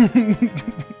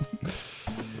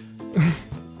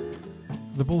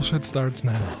 The bullshit starts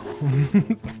now.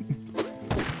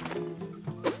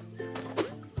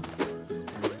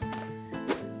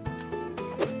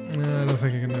 I don't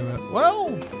think I can do that. Well,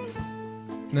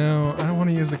 no, I don't want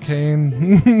to use the cane.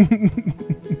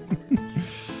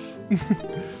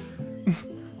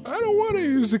 I don't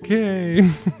use a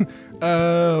cane.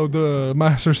 Oh, the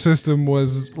Master System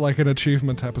was like an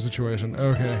achievement type of situation.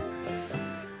 Okay.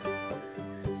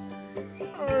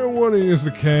 I want to use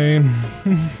the cane.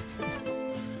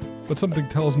 But something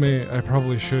tells me I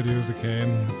probably should use the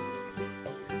cane.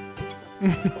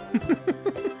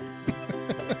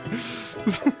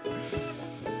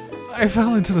 I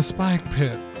fell into the spike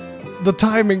pit. The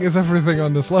timing is everything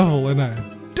on this level, and I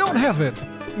don't have it.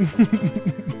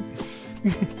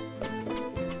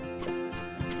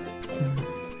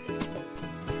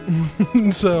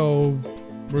 So,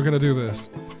 we're gonna do this.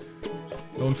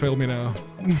 Don't fail me now.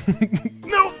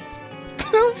 No!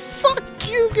 Fuck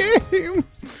you, game!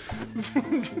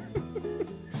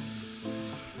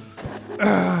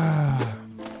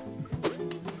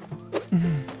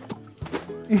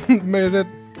 Made it.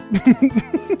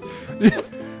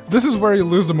 This is where you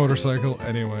lose the motorcycle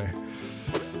anyway.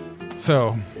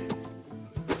 So,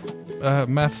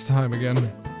 maths time again.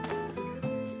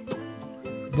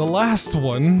 The last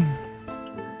one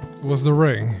was the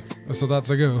ring, so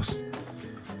that's a ghost.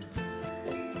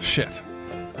 Shit.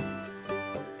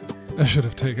 I should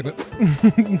have taken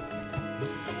it.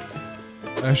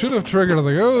 I should have triggered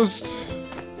the ghost.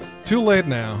 Too late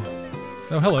now.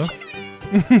 Oh, hello.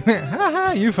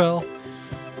 Haha, you fell.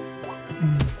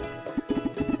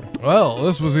 Well,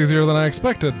 this was easier than I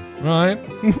expected, right?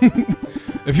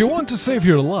 If you want to save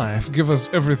your life, give us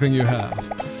everything you have.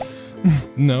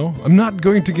 No, I'm not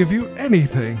going to give you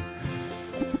anything.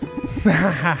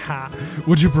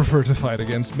 Would you prefer to fight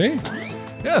against me?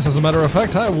 Yes, as a matter of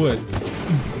fact, I would.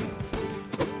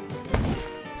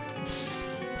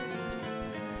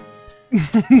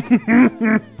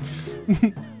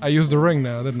 I used the ring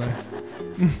now, didn't I?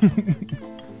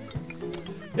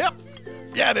 Yep,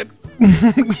 yeah, I did.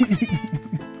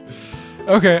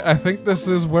 Okay, I think this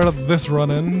is where this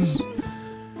run ends.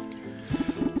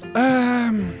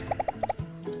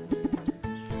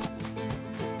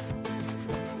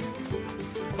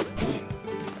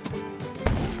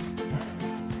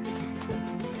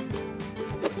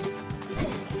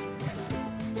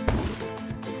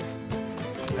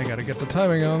 I gotta get the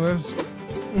timing on this.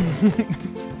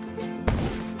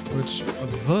 Which,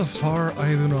 thus far, I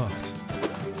do not.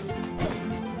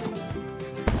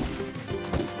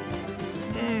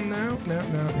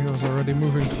 No, he was already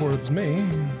moving towards me.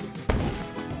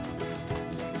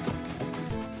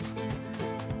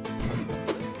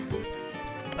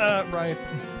 Right.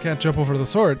 Can't jump over the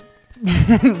sword.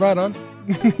 Right on.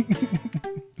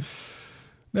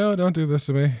 No, don't do this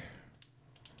to me.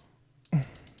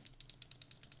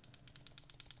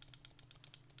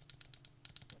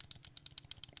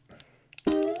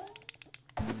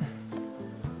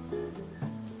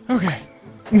 Okay.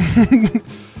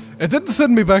 It didn't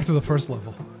send me back to the first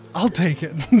level. I'll take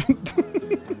it.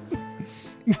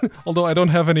 Although I don't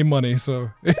have any money, so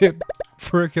it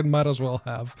frickin' might as well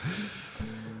have.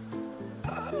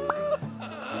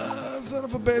 Son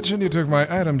of a bitch, and you took my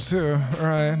items too.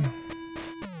 Alright.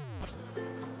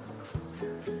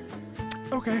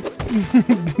 Okay.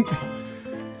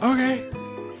 Okay.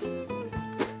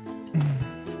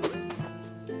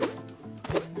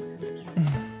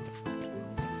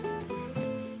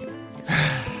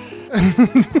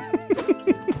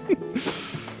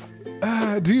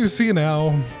 Do you see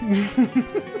now?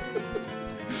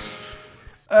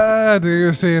 Do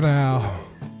you see now?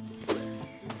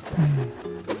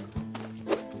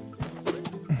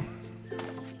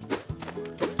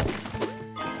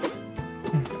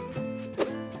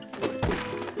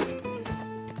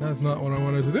 That's not what I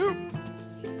wanted to do.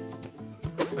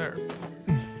 There.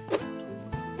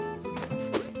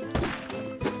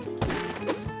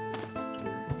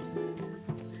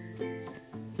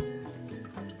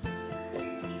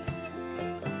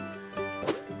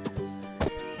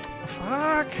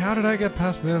 Fuck, how did I get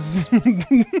past this?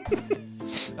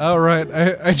 Oh, right,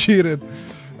 I cheated.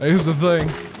 I used the thing.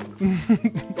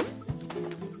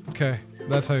 Okay,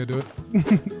 that's how you do it.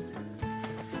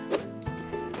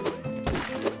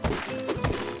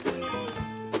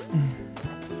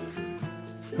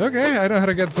 Okay, I know how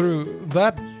to get through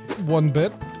that one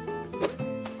bit.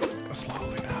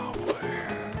 Slowly now, boy.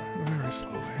 Very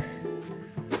slowly.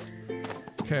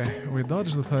 Okay, we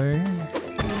dodge the thing.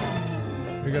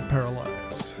 We get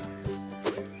paralyzed.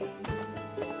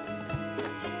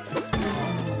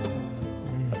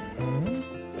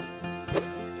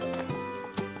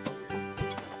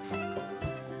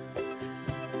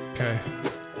 Okay.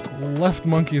 Left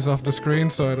monkey's off the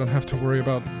screen, so I don't have to worry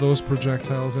about those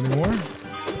projectiles anymore.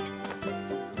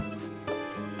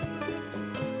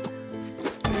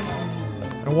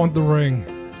 I want the ring.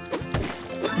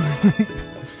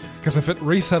 Because if it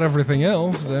reset everything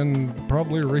else, then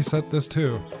probably reset this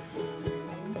too.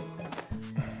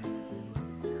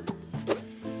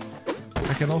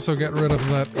 I can also get rid of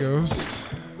that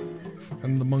ghost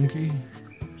and the monkey.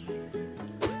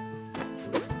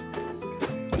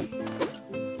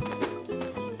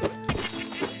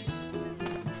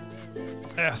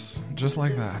 Yes, just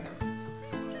like that.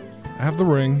 I have the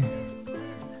ring.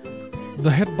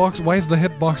 The hitbox, why is the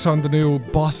hitbox on the new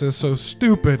bosses so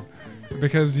stupid?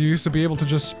 Because you used to be able to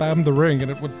just spam the ring and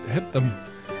it would hit them.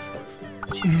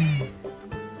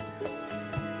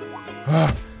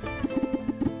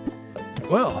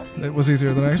 Well, it was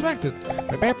easier than I expected.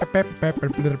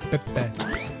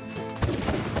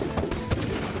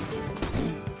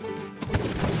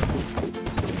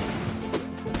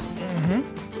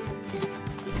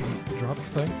 Drop the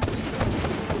thing.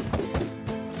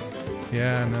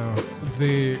 Yeah, no.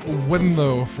 The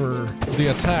window for the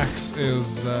attacks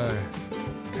is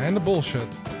kind of bullshit.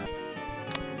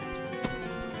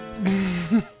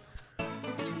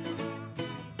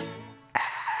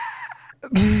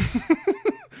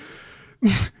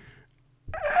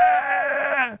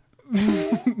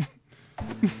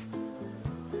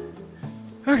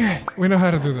 Okay, we know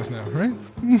how to do this now, right?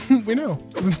 We know.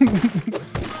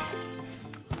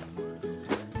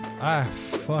 I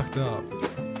fucked up.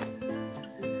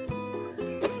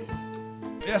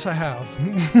 Yes, I have.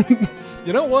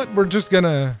 You know what? We're just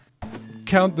gonna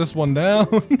count this one down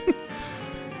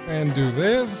and do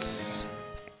this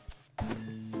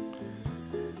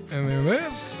and do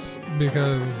this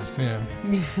because, yeah.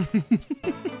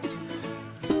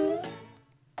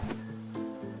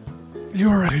 You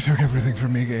already took everything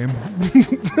from me, game.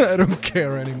 I don't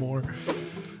care anymore.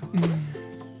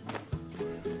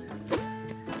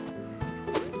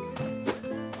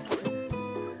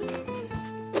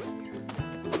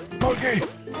 Okay.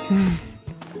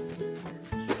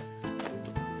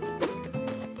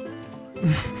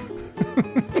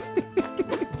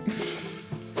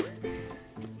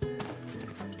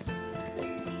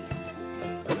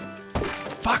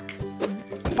 Fuck.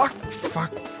 Fuck.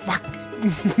 Fuck. Fuck.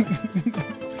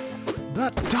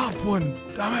 That top one,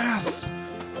 dumbass.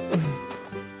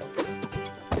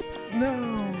 No,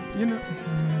 you know.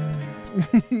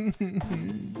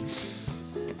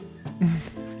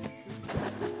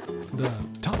 The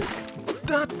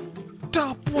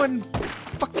top one,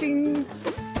 fucking,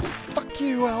 fuck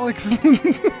you, Alex.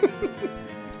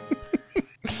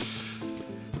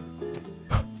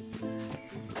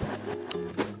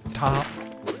 Top.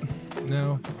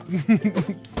 No.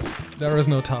 There is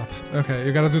no top. Okay,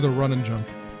 you gotta do the run and jump.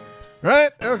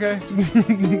 Right? Okay.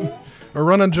 A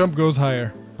run and jump goes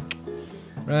higher.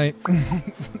 Right.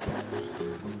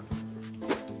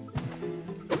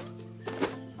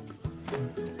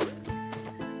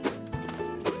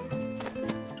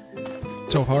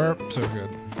 So far, so good.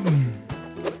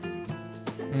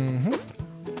 Mm-hmm.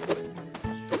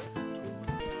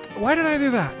 Why did I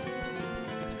do that?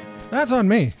 That's on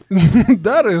me.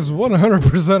 That is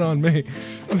 100% on me.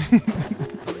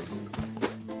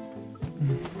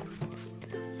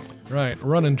 Right,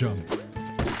 run and jump.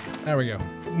 There we go.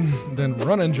 Then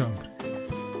run and jump.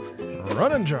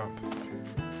 Run and jump.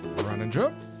 Run and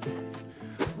jump.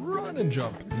 Run and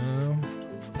jump. No.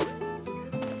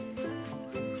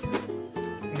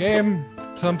 Game,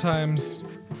 sometimes.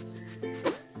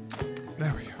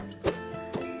 There we go.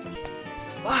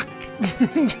 Fuck!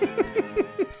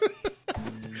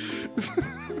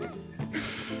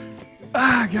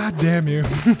 Ah, god damn you.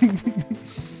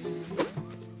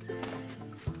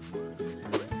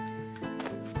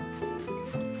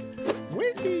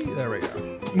 Whee! There we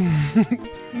go.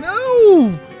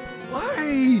 No!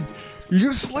 Why?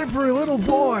 You slippery little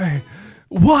boy!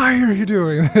 Why are you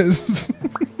doing this?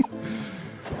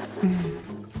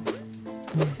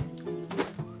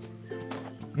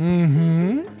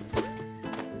 Mm-hmm.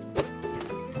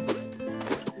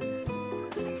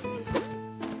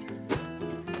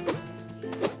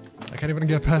 I can't even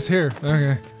get past here.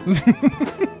 Okay.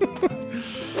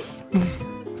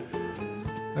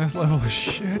 This level is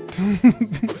shit.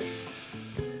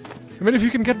 I mean, if you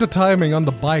can get the timing on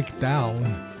the bike down,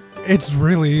 it's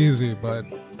really easy, but...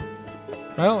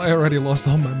 Well, I already lost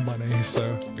all my money,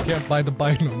 so I can't buy the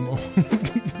bike no more.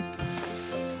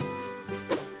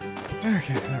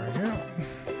 Okay, there we go.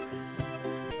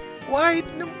 Wait,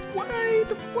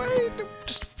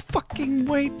 just fucking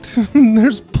wait.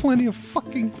 There's plenty of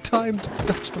fucking time to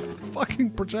touch the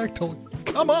fucking projectile.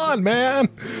 Come on, man!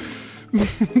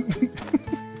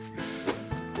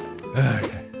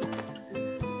 Okay.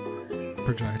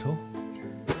 Projectile.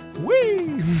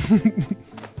 Whee!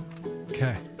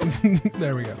 Okay.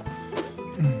 There we go.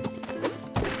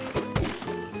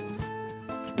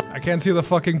 can't see the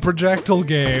fucking projectile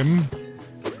game.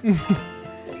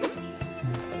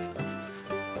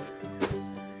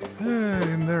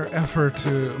 In their effort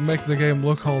to make the game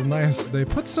look all nice, they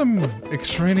put some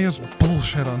extraneous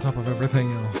bullshit on top of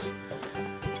everything else.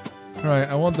 Alright,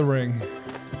 I want the ring.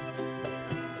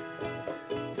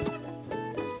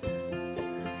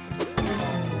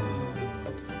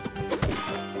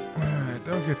 Alright,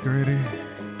 don't get greedy.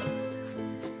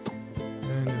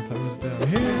 And your thumbs down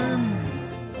here.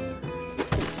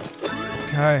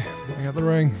 Okay, I got the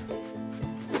ring.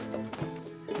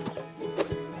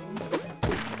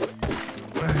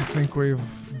 I think we've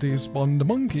despawned a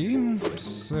monkey,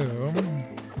 so...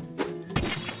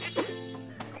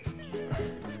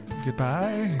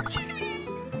 Goodbye.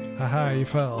 Haha, you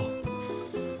fell.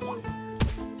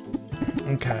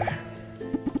 Okay.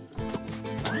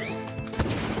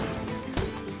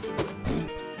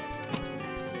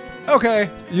 Okay,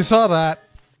 you saw that.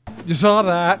 You saw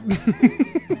that.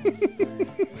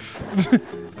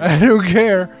 I don't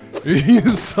care. You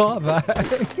saw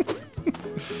that.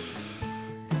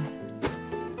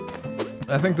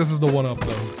 I think this is the one up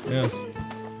though. Yes.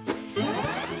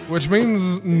 Which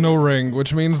means no ring,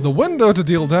 which means the window to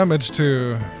deal damage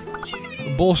to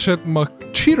bullshit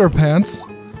cheater pants.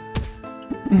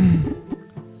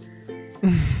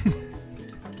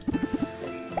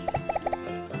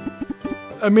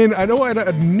 I mean, I know what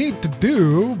I need to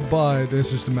do, but it's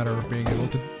just a matter of being able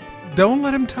to... Don't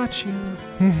let him touch you.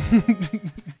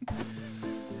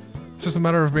 It's just a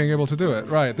matter of being able to do it.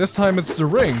 Right, this time it's the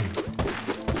ring.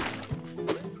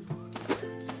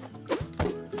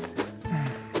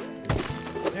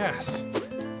 Yes.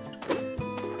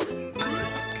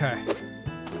 Okay.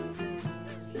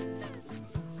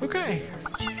 Okay.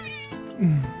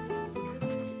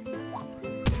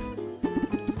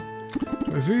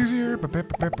 It's easier.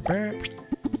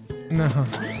 No.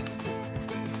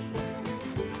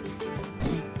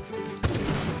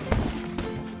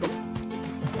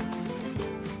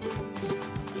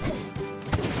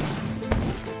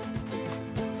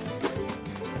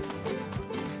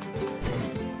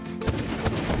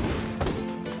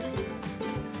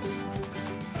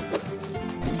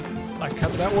 I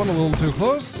cut that one a little too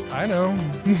close. I know.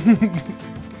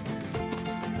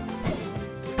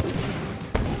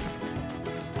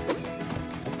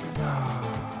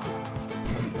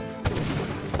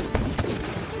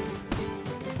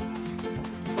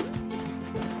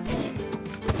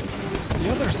 The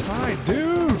other side,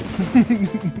 dude!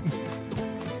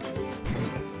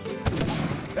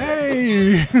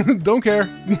 Hey! Don't care.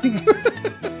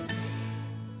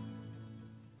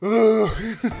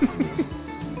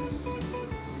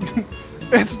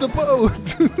 It's the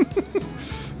boat!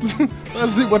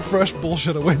 Let's see what fresh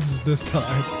bullshit awaits us this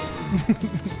time.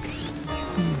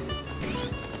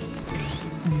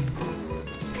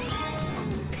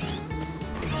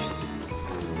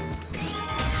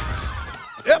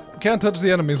 Yep, can't touch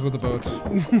the enemies with the boat.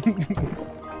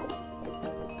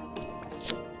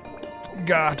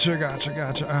 Gotcha, gotcha,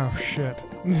 gotcha. Oh, shit.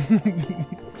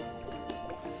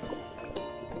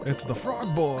 It's the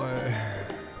frog boy.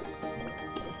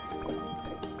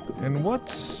 And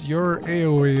what's your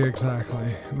AoE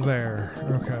exactly? There,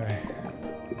 okay.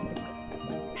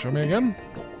 Show me again.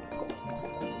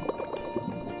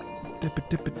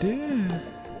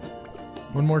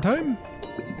 One more time.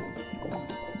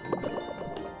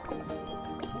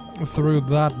 Through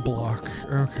that block.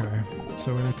 Okay.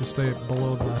 So we need to stay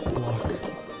below that block.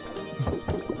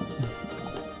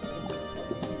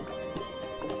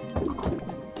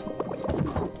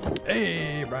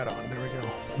 Hey, right on. There we go.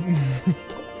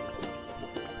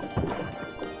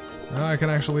 Now I can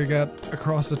actually get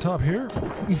across the top here.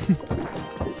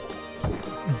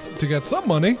 To get some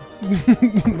money.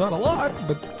 Not a lot,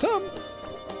 but some.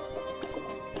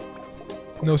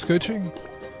 No scooching?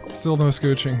 Still no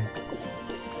scooching.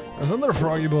 There's another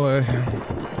froggy boy.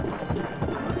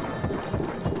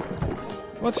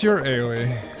 What's your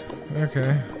AoE?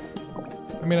 Okay.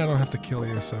 I mean, I don't have to kill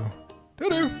you, so...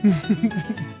 Doo-doo!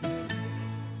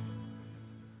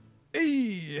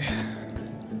 Eee!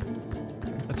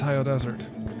 Atayo Desert.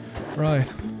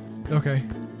 Right. Okay.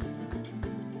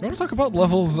 You want to talk about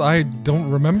levels I don't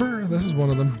remember? This is one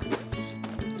of them.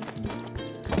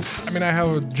 I mean, I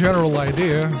have a general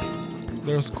idea.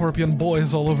 There's scorpion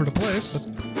boys all over the place, but...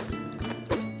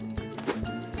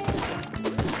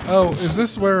 Oh, is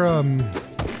this where,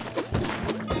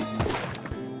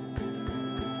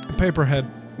 Paperhead,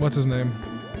 what's his name,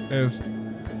 is?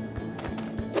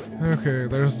 Okay,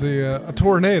 there's the, a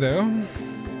tornado,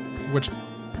 which,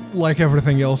 like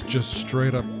everything else, just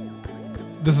straight up...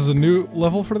 This is a new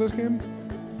level for this game?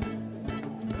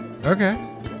 Okay.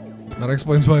 That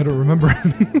explains why I don't remember it.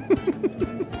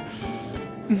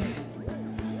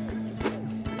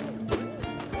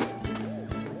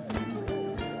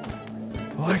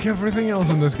 Like everything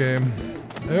else in this game.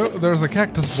 Oh, there's a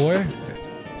cactus boy.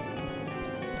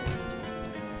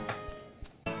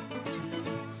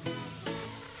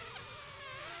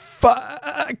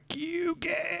 Fuck you,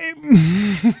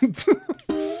 game!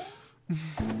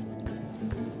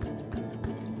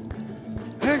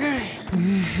 Okay.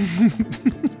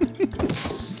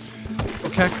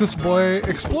 Cactus boy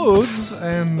explodes,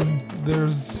 and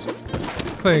there's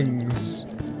things.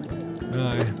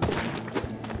 Aye.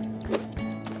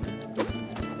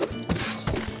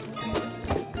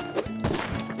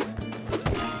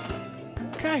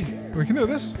 Okay, we can do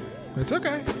this. It's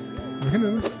okay. We can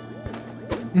do this.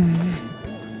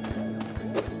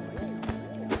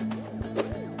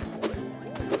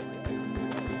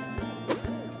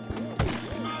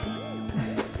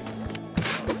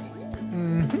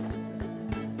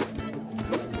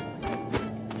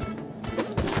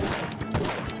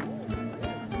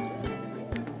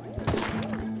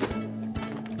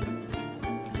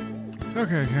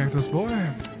 Okay, cactus boy.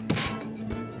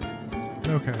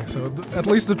 Okay, so at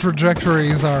least the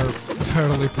trajectories are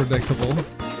fairly predictable.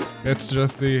 It's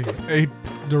just the 8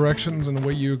 directions and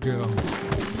away you go.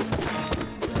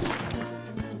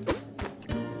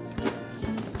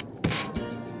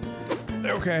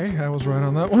 Okay, I was right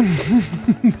on that one.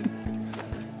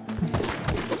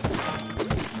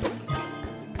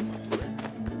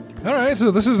 Alright,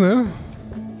 so this is new.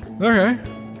 Okay.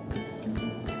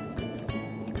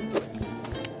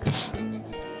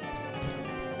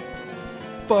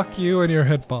 Fuck you and your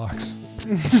hitbox.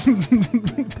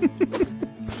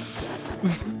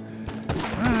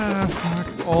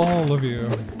 Fuck all of you.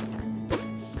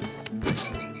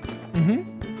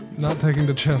 Not taking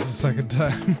the chance a second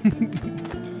time.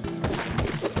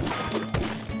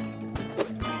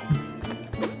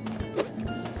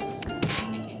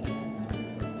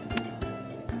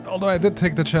 Although I did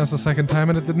take the chance a second time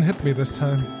and it didn't hit me this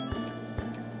time.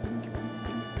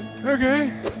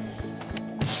 Okay.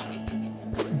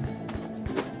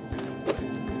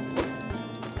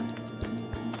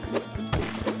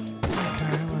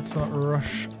 Let's not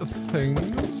rush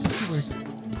things.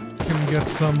 We can get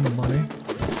some money.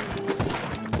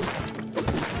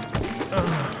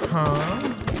 I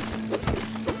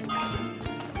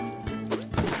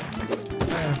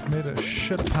have made a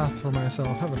shit path for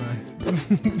myself, haven't I?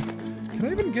 Can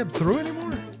I even get through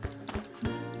anymore?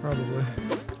 Probably.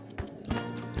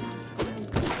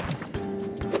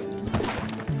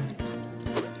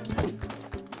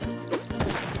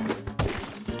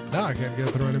 Now I can't get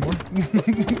through anymore.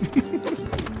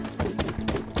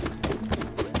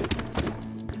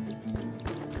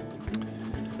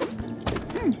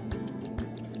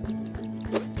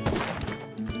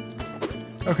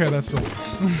 Okay, that still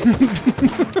works.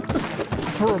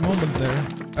 For a moment there,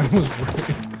 I was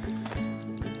worried.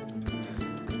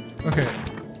 Okay,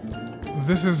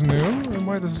 this is new, and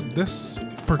why does this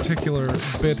particular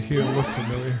bit here look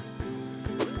familiar?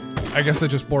 I guess I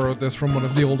just borrowed this from one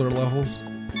of the older levels.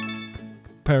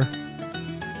 Pair.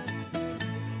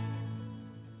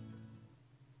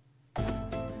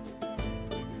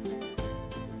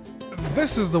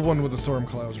 This is the one with the storm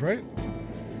clouds, right?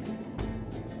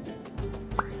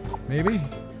 Maybe?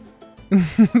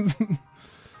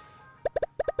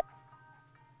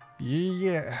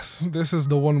 Yes, this is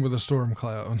the one with the storm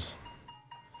clouds.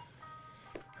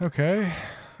 Okay,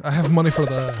 I have money for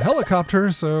the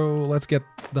helicopter, so let's get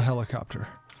the helicopter.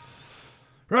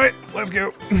 Right, let's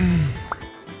go.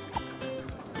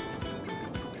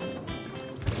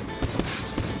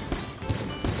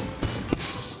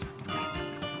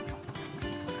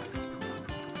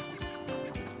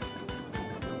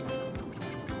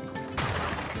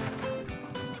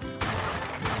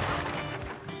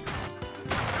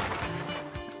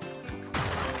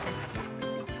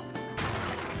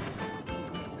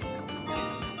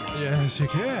 Yes, you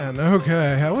can.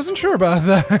 Okay, I wasn't sure about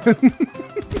that.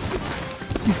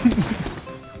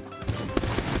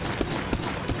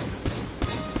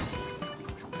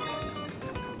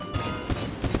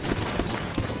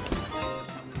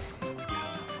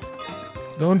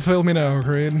 Don't fail me now,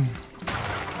 Creed.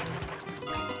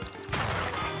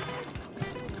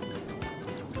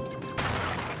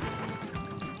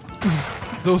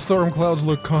 Those storm clouds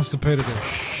look constipated as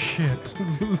shit.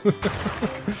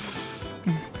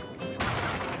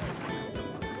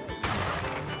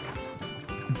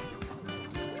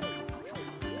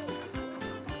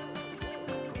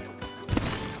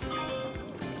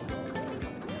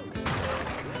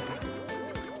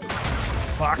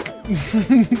 Fuck.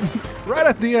 Right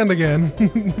at the end again.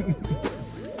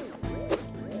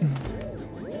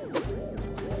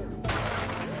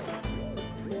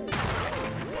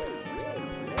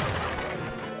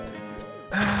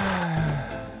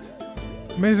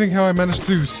 Amazing how I managed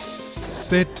to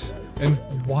sit and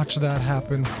watch that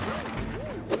happen.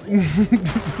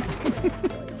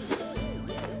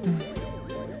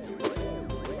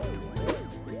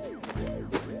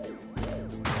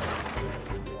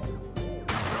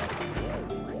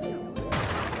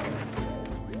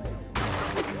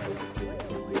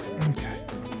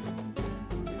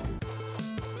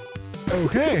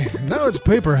 Okay, now it's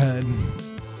Paperhead.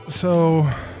 So,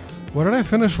 what did I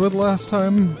finish with last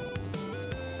time?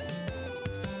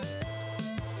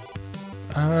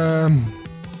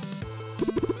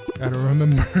 I don't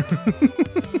remember.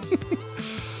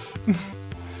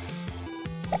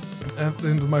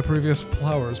 Into my previous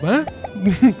flowers, man.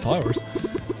 Flowers.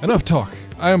 Enough talk.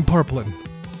 I am Parplin,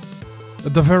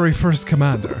 the very first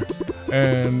commander,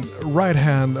 and right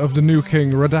hand of the new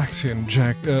king Redaxian,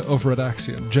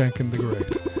 Jankin the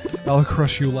Great. I'll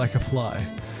crush you like a fly.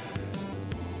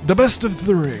 The best of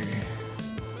three.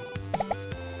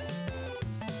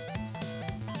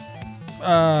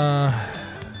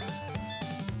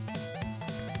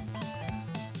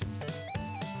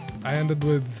 I ended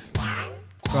with,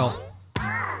 well,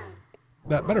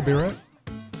 that better be right.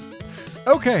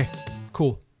 Okay,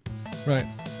 cool. Right.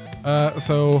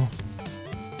 So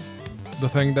the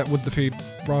thing that would defeat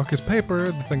rock is paper,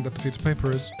 the thing that defeats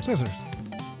paper is scissors.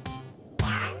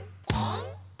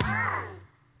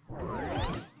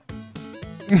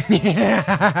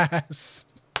 Yes!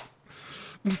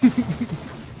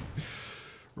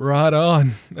 Right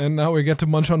on. And now we get to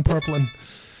munch on Parplin.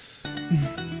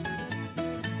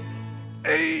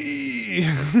 Hey!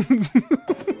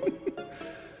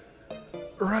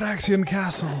 Redaxian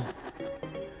Castle.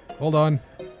 Hold on.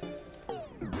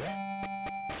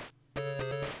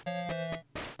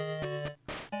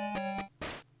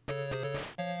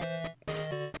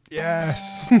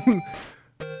 Yes!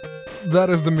 That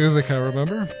is the music I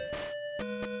remember.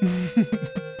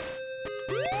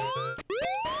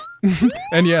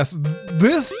 And yes,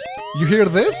 this, you hear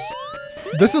this?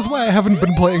 This is why I haven't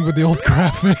been playing with the old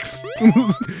graphics.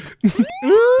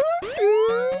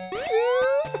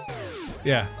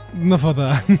 Yeah, enough of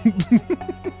that.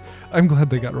 I'm glad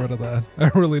they got rid of that. I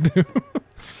really do.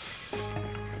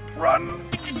 Run,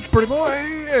 pretty boy,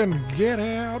 and get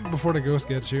out before the ghost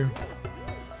gets you.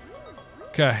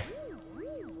 Okay.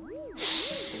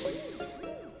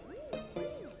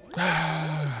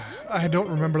 I don't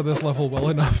remember this level well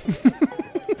enough.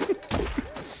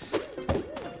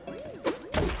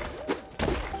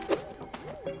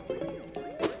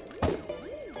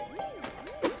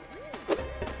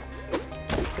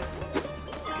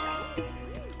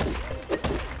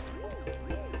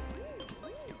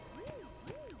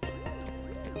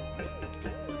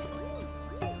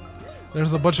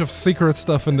 There's a bunch of secret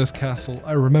stuff in this castle.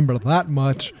 I remember that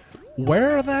much.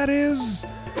 Where that is?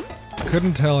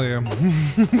 Couldn't tell you.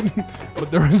 But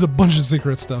there is a bunch of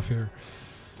secret stuff here.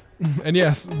 And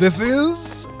yes, this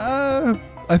is... I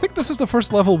think this is the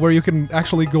first level where you can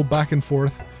actually go back and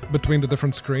forth between the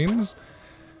different screens.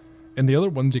 And the other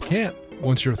ones you can't.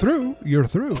 Once you're through, you're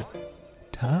through.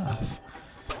 Tough.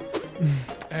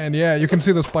 And yeah, you can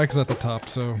see the spikes at the top,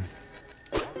 so...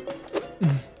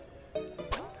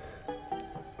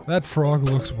 That frog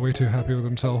looks way too happy with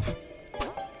himself.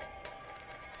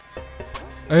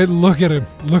 Hey, look at him.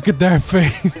 Look at that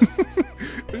face.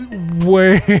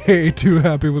 Way too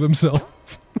happy with himself.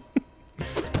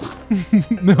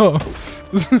 No.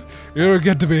 You don't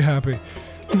get to be happy.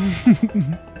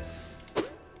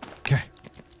 Okay.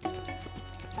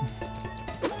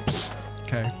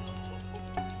 Okay.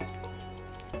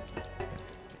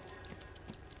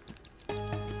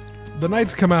 The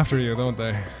knights come after you, don't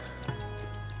they?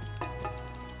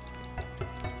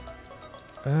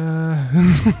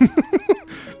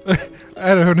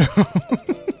 I don't know.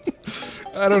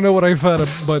 I don't know what I found,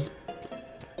 but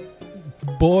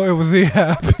boy was he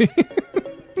happy.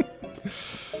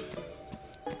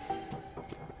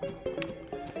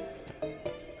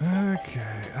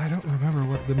 Okay, I don't remember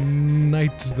what the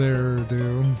knights there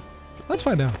do. Let's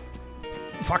find out.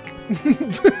 Fuck.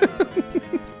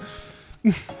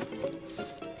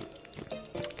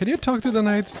 Can you talk to the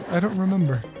knights? I don't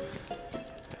remember.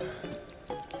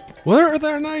 Where are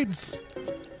their knights?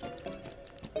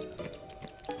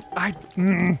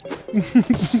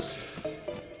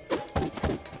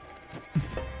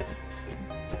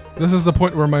 This is the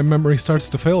point where my memory starts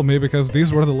to fail me because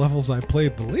these were the levels I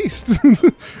played the least.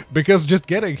 Because just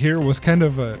getting here was kind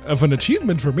of an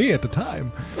achievement for me at the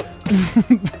time.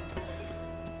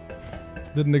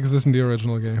 Didn't exist in the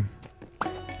original game.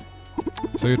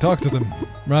 So you talk to them.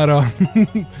 Right on.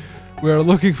 We are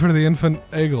looking for the infant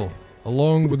Egil,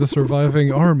 along with the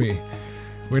surviving army.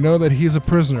 We know that he's a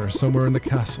prisoner somewhere in the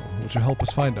castle. Would you help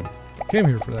us find him? Came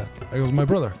here for that. Egil's my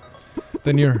brother.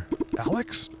 Then you're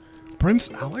Alex?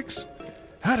 Prince Alex?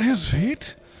 At his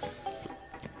feet?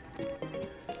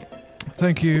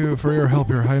 Thank you for your help,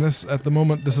 Your Highness. At the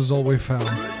moment, this is all we found.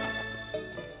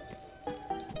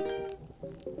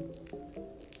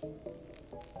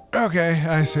 Okay,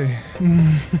 I see.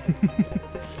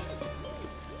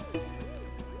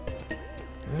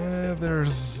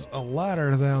 There's a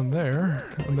ladder down there,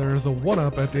 and there's a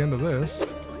 1-up at the end of this,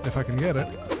 if I can get it,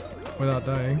 without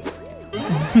dying.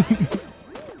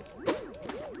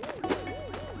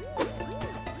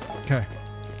 Okay.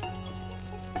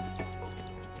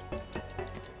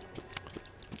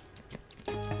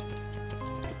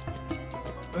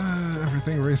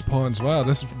 Everything respawns. Wow,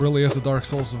 this really is the Dark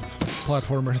Souls of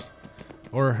platformers.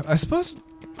 Or, I suppose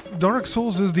Dark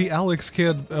Souls is the Alex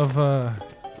Kidd of,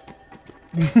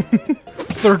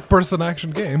 third-person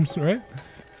action games, right?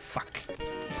 Fuck.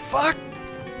 Fuck!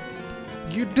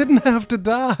 You didn't have to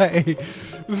die!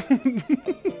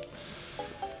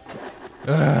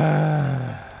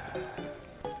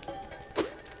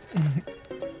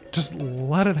 Just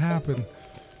let it happen.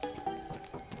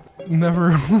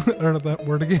 Never heard that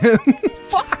word again.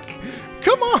 Fuck!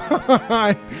 Come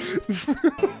on!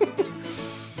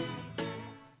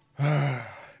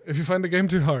 If you find the game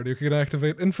too hard, you can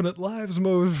activate Infinite Lives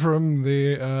mode from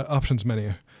the options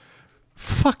menu.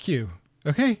 Fuck you,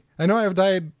 okay? I know I've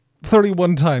died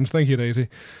 31 times. Thank you, Daisy.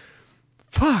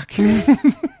 Fuck.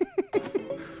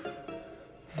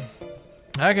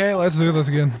 Okay, let's do this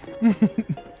again.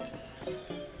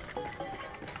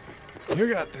 You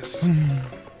got this.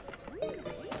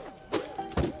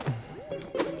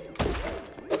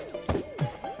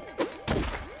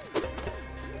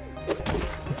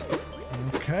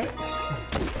 Okay.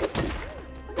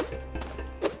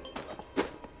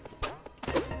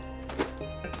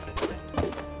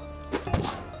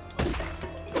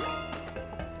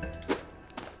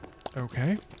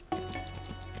 Okay.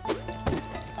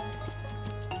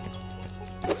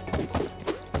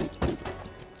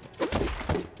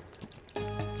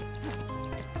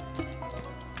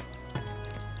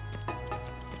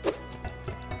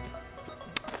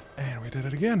 And we did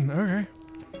it again. Okay.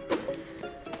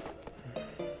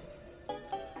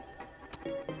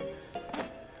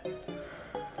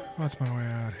 What's my way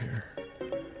out here?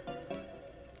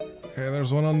 Okay,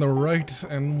 there's one on the right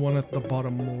and one at the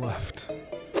bottom left.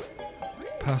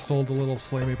 Past all the little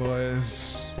flamey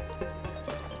boys.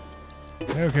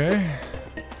 Okay.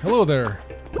 Hello there,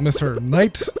 Mr.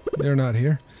 Knight. You're not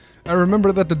here. I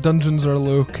remember that the dungeons are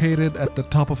located at the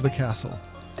top of the castle.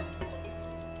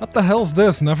 What the hell's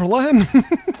this, Neverland?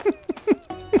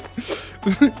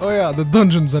 Oh yeah, the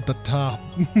dungeon's at the top.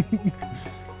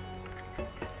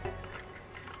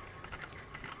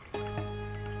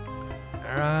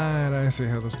 Alright, I see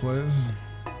how this plays.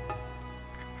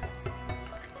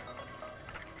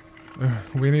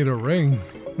 We need a ring.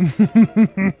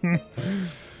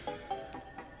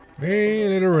 We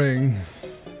need a ring.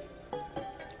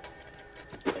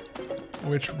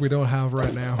 Which we don't have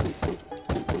right now.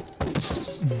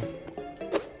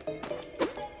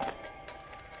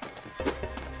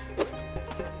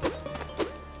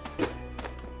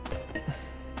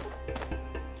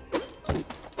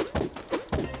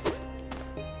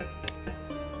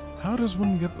 How does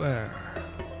one get there?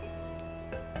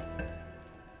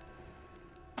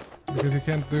 Because you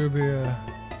can't do the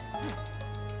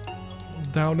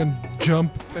down and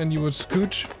jump and you would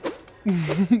scooch.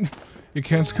 You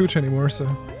can't scooch anymore, so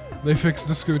they fixed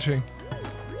the scooching.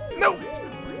 No!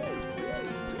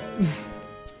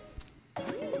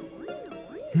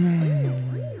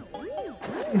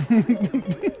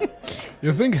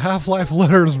 You think Half-Life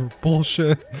letters were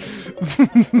bullshit?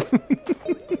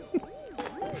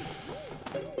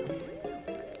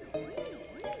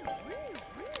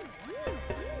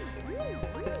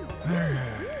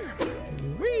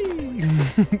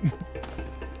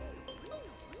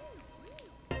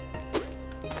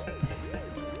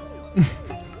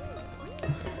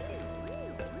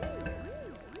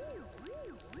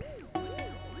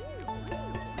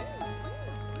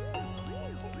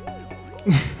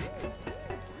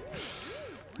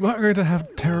 I'm not going to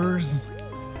have terrors.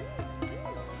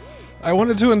 I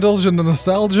wanted to indulge in the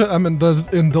nostalgia. I'm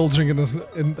indulging in this.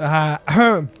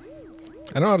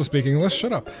 I know how to speak English,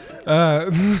 shut up.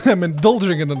 I'm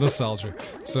indulging in the nostalgia.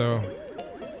 So,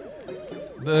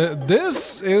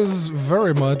 this is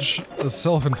very much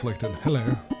self-inflicted. Hello.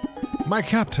 My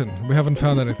captain. We haven't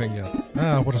found anything yet.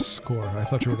 Ah, what a score. I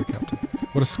thought you were the captain.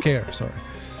 What a scare, sorry.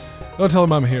 Don't tell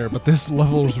him I'm here, but this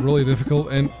level is really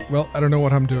difficult and, well, I don't know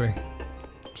what I'm doing.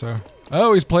 So,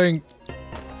 oh, he's playing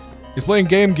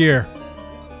Game Gear.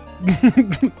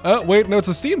 Oh, wait, no, it's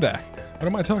a Steam Deck. What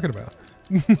am I talking about?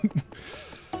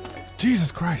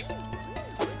 Jesus Christ.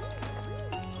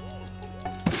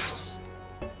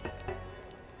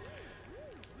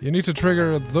 You need to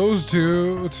trigger those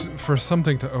two for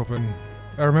something to open.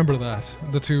 I remember that.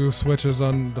 The two switches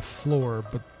on the floor,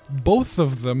 but both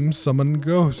of them summon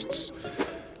ghosts.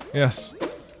 Yes,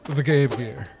 the Game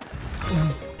Gear.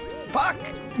 Fuck!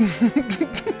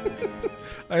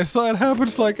 I saw it happen,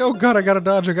 it's like, oh god, I gotta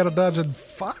dodge, and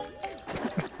fuck.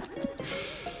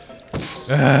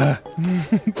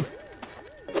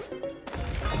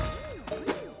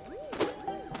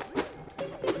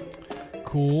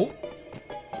 Cool.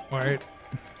 Wait.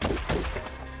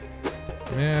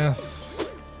 Yes.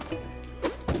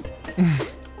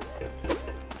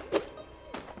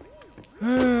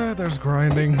 There's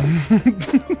grinding.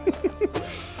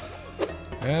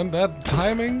 And that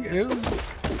timing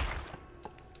is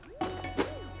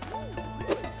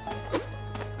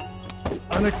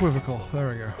unequivocal. There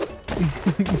we go.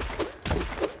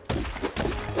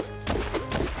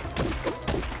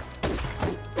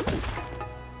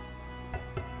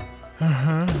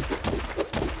 Uh-huh.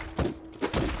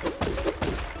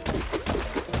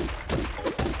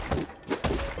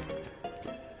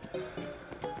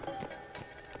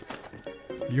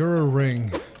 You're a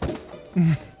ring.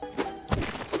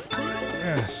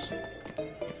 Yes.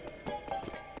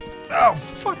 Oh,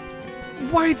 fuck!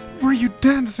 Why were you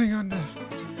dancing on the...